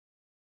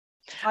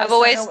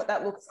always don't know what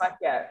that looks like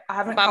yet. I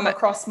haven't come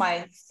across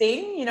my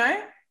thing, you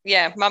know?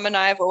 Yeah, Mum and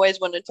I have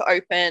always wanted to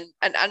open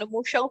an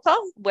animal shelter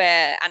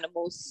where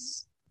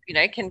animals, you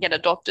know, can get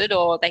adopted,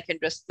 or they can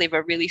just live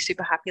a really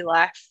super happy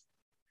life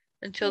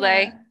until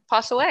they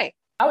pass away.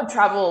 I would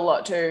travel a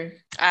lot too.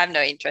 I have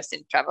no interest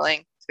in traveling,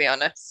 to be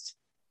honest.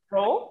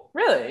 Oh,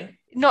 really?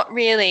 Not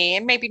really,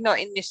 and maybe not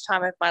in this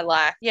time of my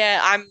life.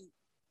 Yeah,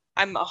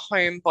 I'm a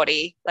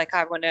homebody. Like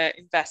I want to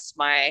invest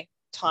my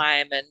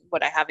time and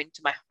what I have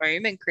into my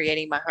home and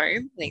creating my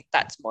home. I think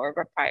that's more of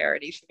a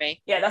priority for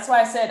me. Yeah, that's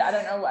why I said I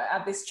don't know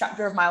at this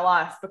chapter of my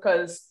life,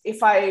 because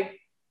if I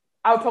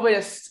would probably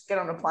just get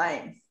on a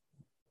plane.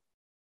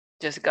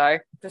 Just go.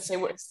 To see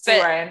where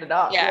I ended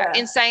up. Yeah,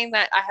 in saying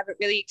that, I haven't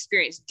really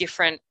experienced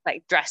different,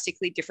 like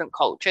drastically different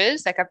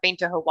cultures. Like I've been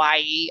to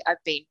Hawaii,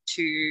 I've been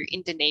to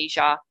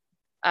Indonesia,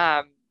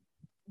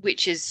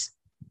 which is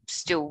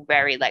still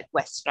very like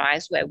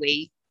westernized, where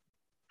we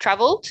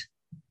traveled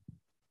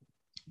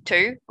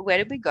to. Where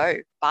did we go?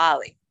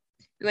 Bali.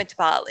 We went to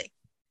Bali.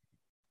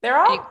 There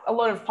are a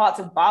lot of parts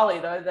of Bali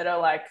though that are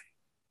like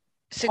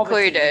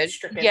secluded.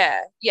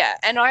 Yeah.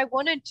 And I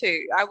wanted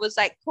to. I was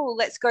like, cool,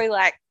 let's go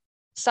like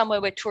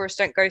somewhere where tourists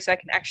don't go, so I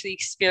can actually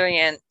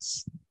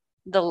experience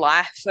the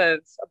life of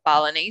a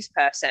Balinese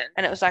person.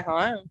 And it was like,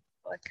 oh,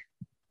 like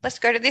let's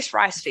go to this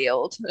rice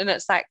field. And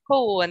it's like,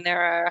 cool. And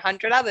there are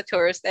 100 other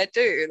tourists there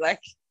too.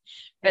 Like,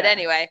 but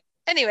anyway,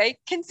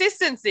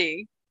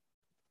 consistency.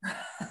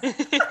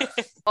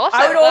 Awesome.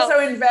 I would also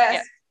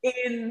invest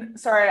in.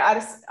 Sorry,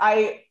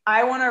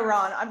 I want to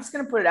run. I'm just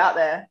going to put it out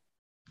there.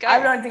 Go.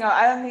 I don't think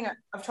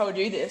I've told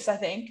you this.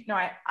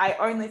 I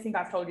only think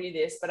I've told you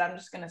this, but I'm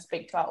just going to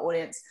speak to our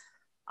audience.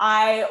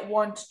 I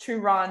want to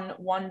run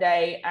one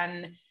day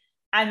an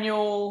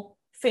annual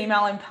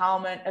female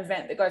empowerment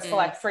event that goes for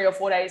like 3 or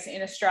 4 days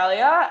in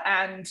Australia,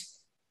 and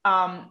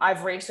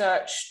I've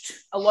researched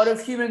a lot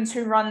of humans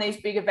who run these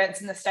big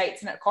events in the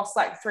States, and it costs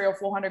like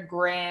 $300,000 or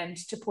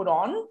 $400,000 to put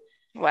on.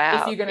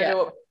 Wow. If you're going to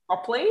do it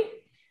properly.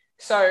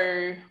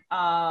 So,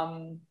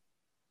 I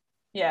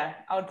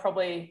would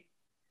probably,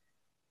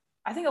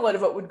 I think a lot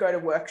of it would go to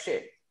work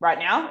shit right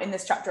now in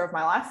this chapter of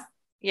my life.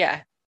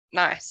 Yeah.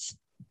 Nice.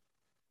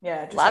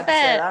 Yeah. Just love like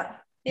it.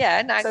 That.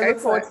 Yeah. No, so look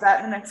forward to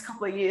that in the next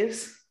couple of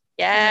years.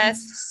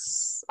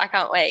 Yes. I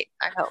can't wait.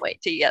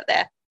 Till you get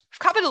there. We've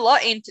covered a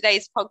lot in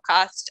today's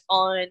podcast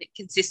on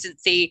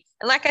consistency.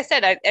 And like I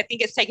said, I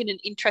think it's taken an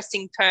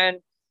interesting turn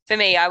for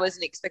me. I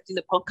wasn't expecting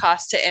the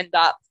podcast to end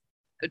up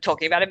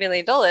talking about $1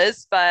 million,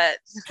 but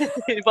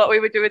what we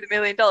would do with $1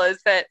 million.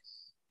 But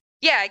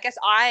yeah, I guess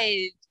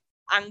I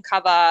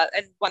uncover,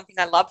 and one thing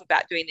I love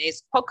about doing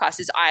these podcasts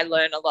is I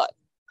learn a lot,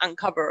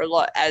 uncover a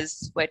lot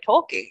as we're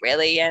talking,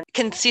 really. And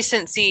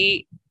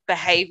consistency,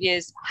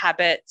 behaviors,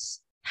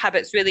 habits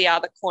really are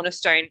the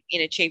cornerstone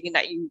in achieving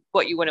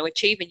what you want to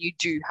achieve, and you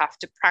do have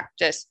to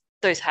practice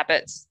those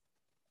habits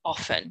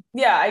often.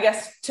 Yeah, I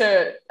guess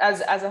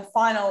as a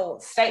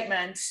final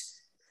statement,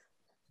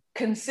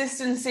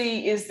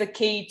 consistency is the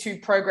key to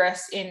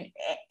progress in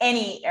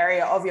any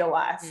area of your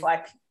life.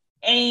 Like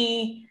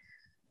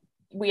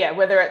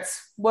whether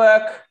it's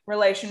work,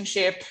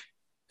 relationship,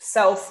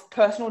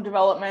 personal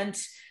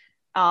development,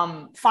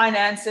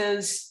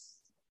 finances,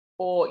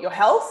 or your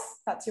health.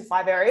 That's your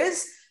 5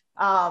 areas.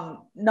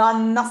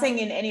 Nothing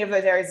in any of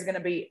those areas is going to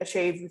be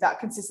achieved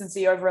without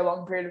consistency over a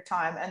long period of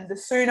time. And the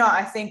sooner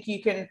I think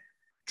you can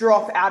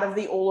drop out of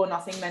the all or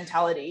nothing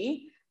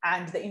mentality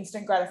and the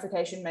instant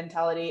gratification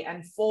mentality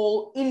and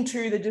fall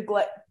into the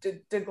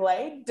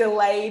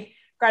delayed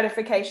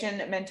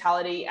gratification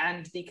mentality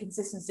and the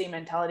consistency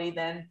mentality,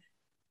 then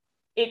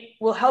it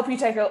will help you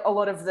take a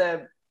lot of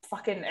the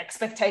fucking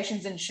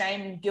expectations and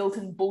shame and guilt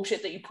and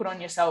bullshit that you put on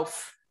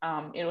yourself.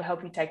 It'll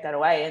help you take that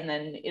away, and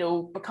then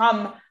it'll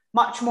become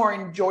much more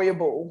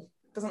enjoyable.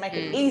 It doesn't make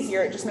it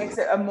easier, it just makes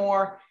it a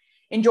more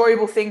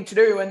enjoyable thing to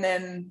do, and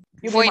then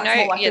you'll be much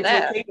more likely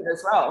to achieve it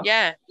as well.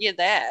 Yeah, you're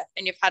there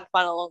and you've had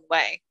fun along the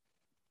way.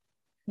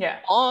 Yeah.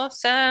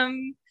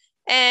 Awesome.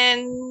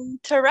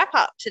 And to wrap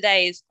up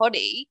today's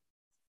potty,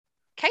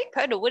 Kate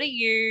Purtle, what do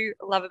you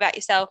love about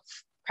yourself,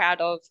 proud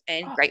of,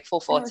 and grateful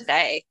for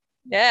today?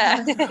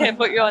 Yeah.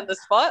 Put you on the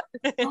spot.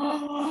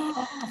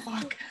 Oh,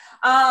 fuck.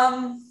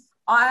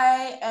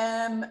 I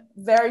am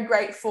very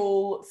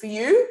grateful for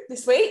you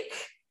this week.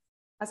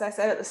 As I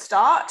said at the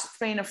start, it's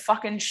been a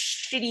fucking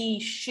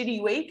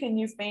shitty week, and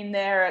you've been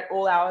there at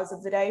all hours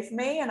of the day for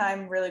me, and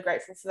I'm really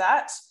grateful for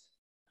that.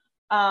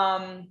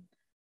 I'm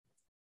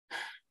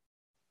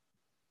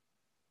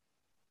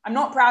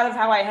not proud of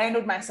how I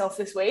handled myself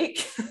this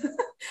week,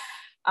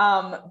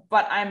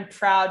 but I'm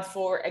proud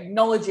for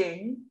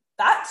acknowledging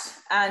that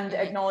and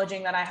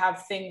acknowledging that I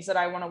have things that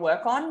I want to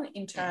work on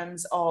in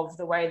terms of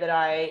the way that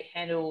I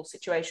handle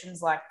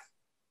situations like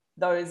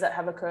those that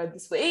have occurred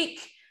this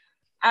week.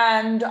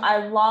 And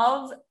I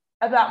love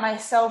about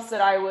myself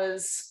that I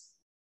was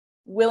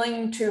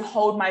willing to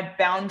hold my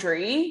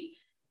boundary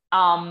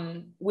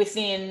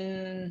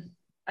within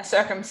a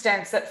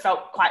circumstance that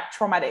felt quite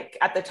traumatic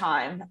at the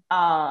time.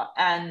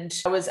 And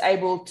I was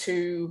able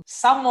to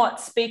somewhat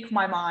speak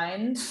my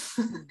mind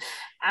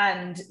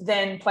and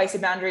then place a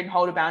boundary and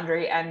hold a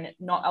boundary and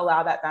not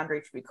allow that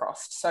boundary to be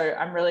crossed. So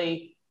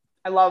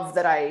I love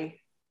that I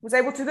was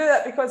able to do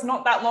that, because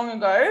not that long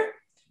ago,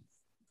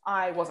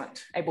 I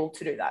wasn't able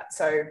to do that.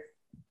 So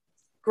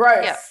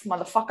growth,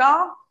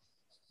 motherfucker.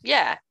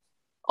 Yeah.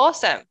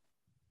 Awesome.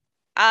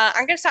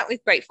 I'm going to start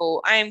with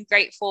grateful. I'm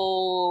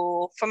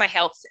grateful for my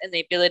health and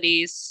the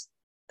abilities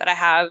that I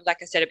have. Like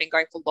I said, I've been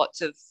going for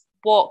lots of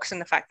walks,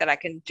 and the fact that I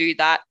can do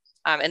that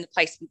in the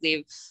place we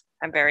live,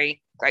 I'm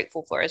very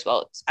grateful for as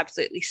well. It's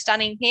absolutely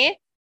stunning here.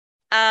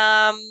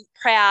 I'm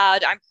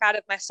proud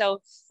of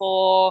myself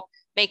for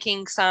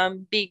making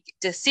some big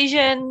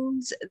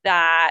decisions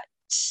that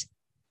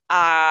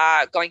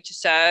are going to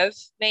serve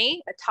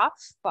me, are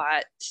tough,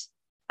 but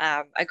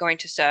are going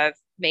to serve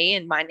me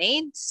and my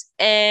needs.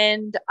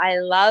 And I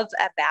love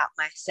about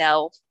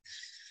myself,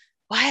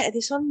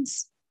 this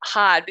one's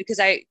hard because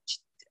I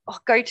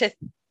go to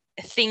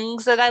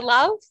things that I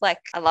love, like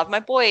I love my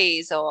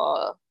boys,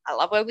 or I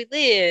love where we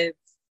live.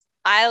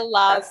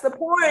 That's the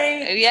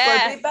point.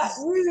 Yeah.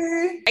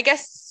 I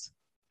guess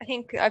I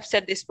think I've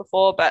said this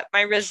before, but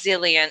my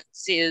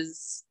resilience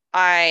is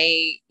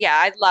I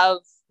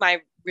love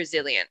my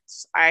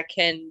resilience. I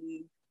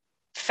can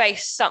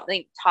face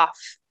something tough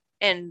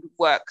and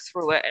work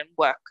through it and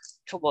work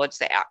towards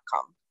the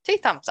outcome. 2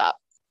 thumbs up.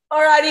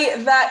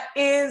 Alrighty, that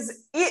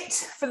is it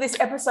for this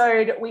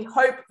episode. We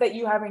hope that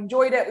you have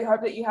enjoyed it. We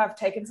hope that you have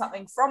taken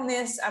something from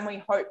this, and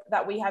we hope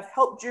that we have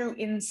helped you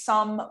in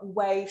some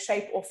way,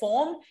 shape, or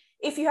form.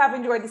 If you have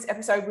enjoyed this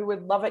episode, we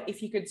would love it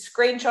if you could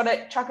screenshot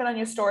it, chuck it on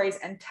your stories,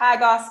 and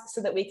tag us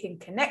so that we can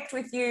connect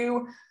with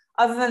you.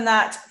 Other than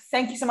that,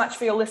 thank you so much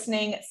for your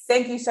listening.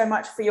 Thank you so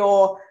much for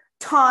your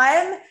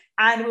time,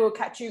 and we will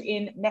catch you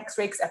in next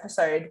week's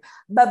episode.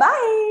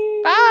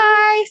 Bye-bye.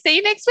 Bye. See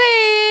you next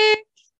week.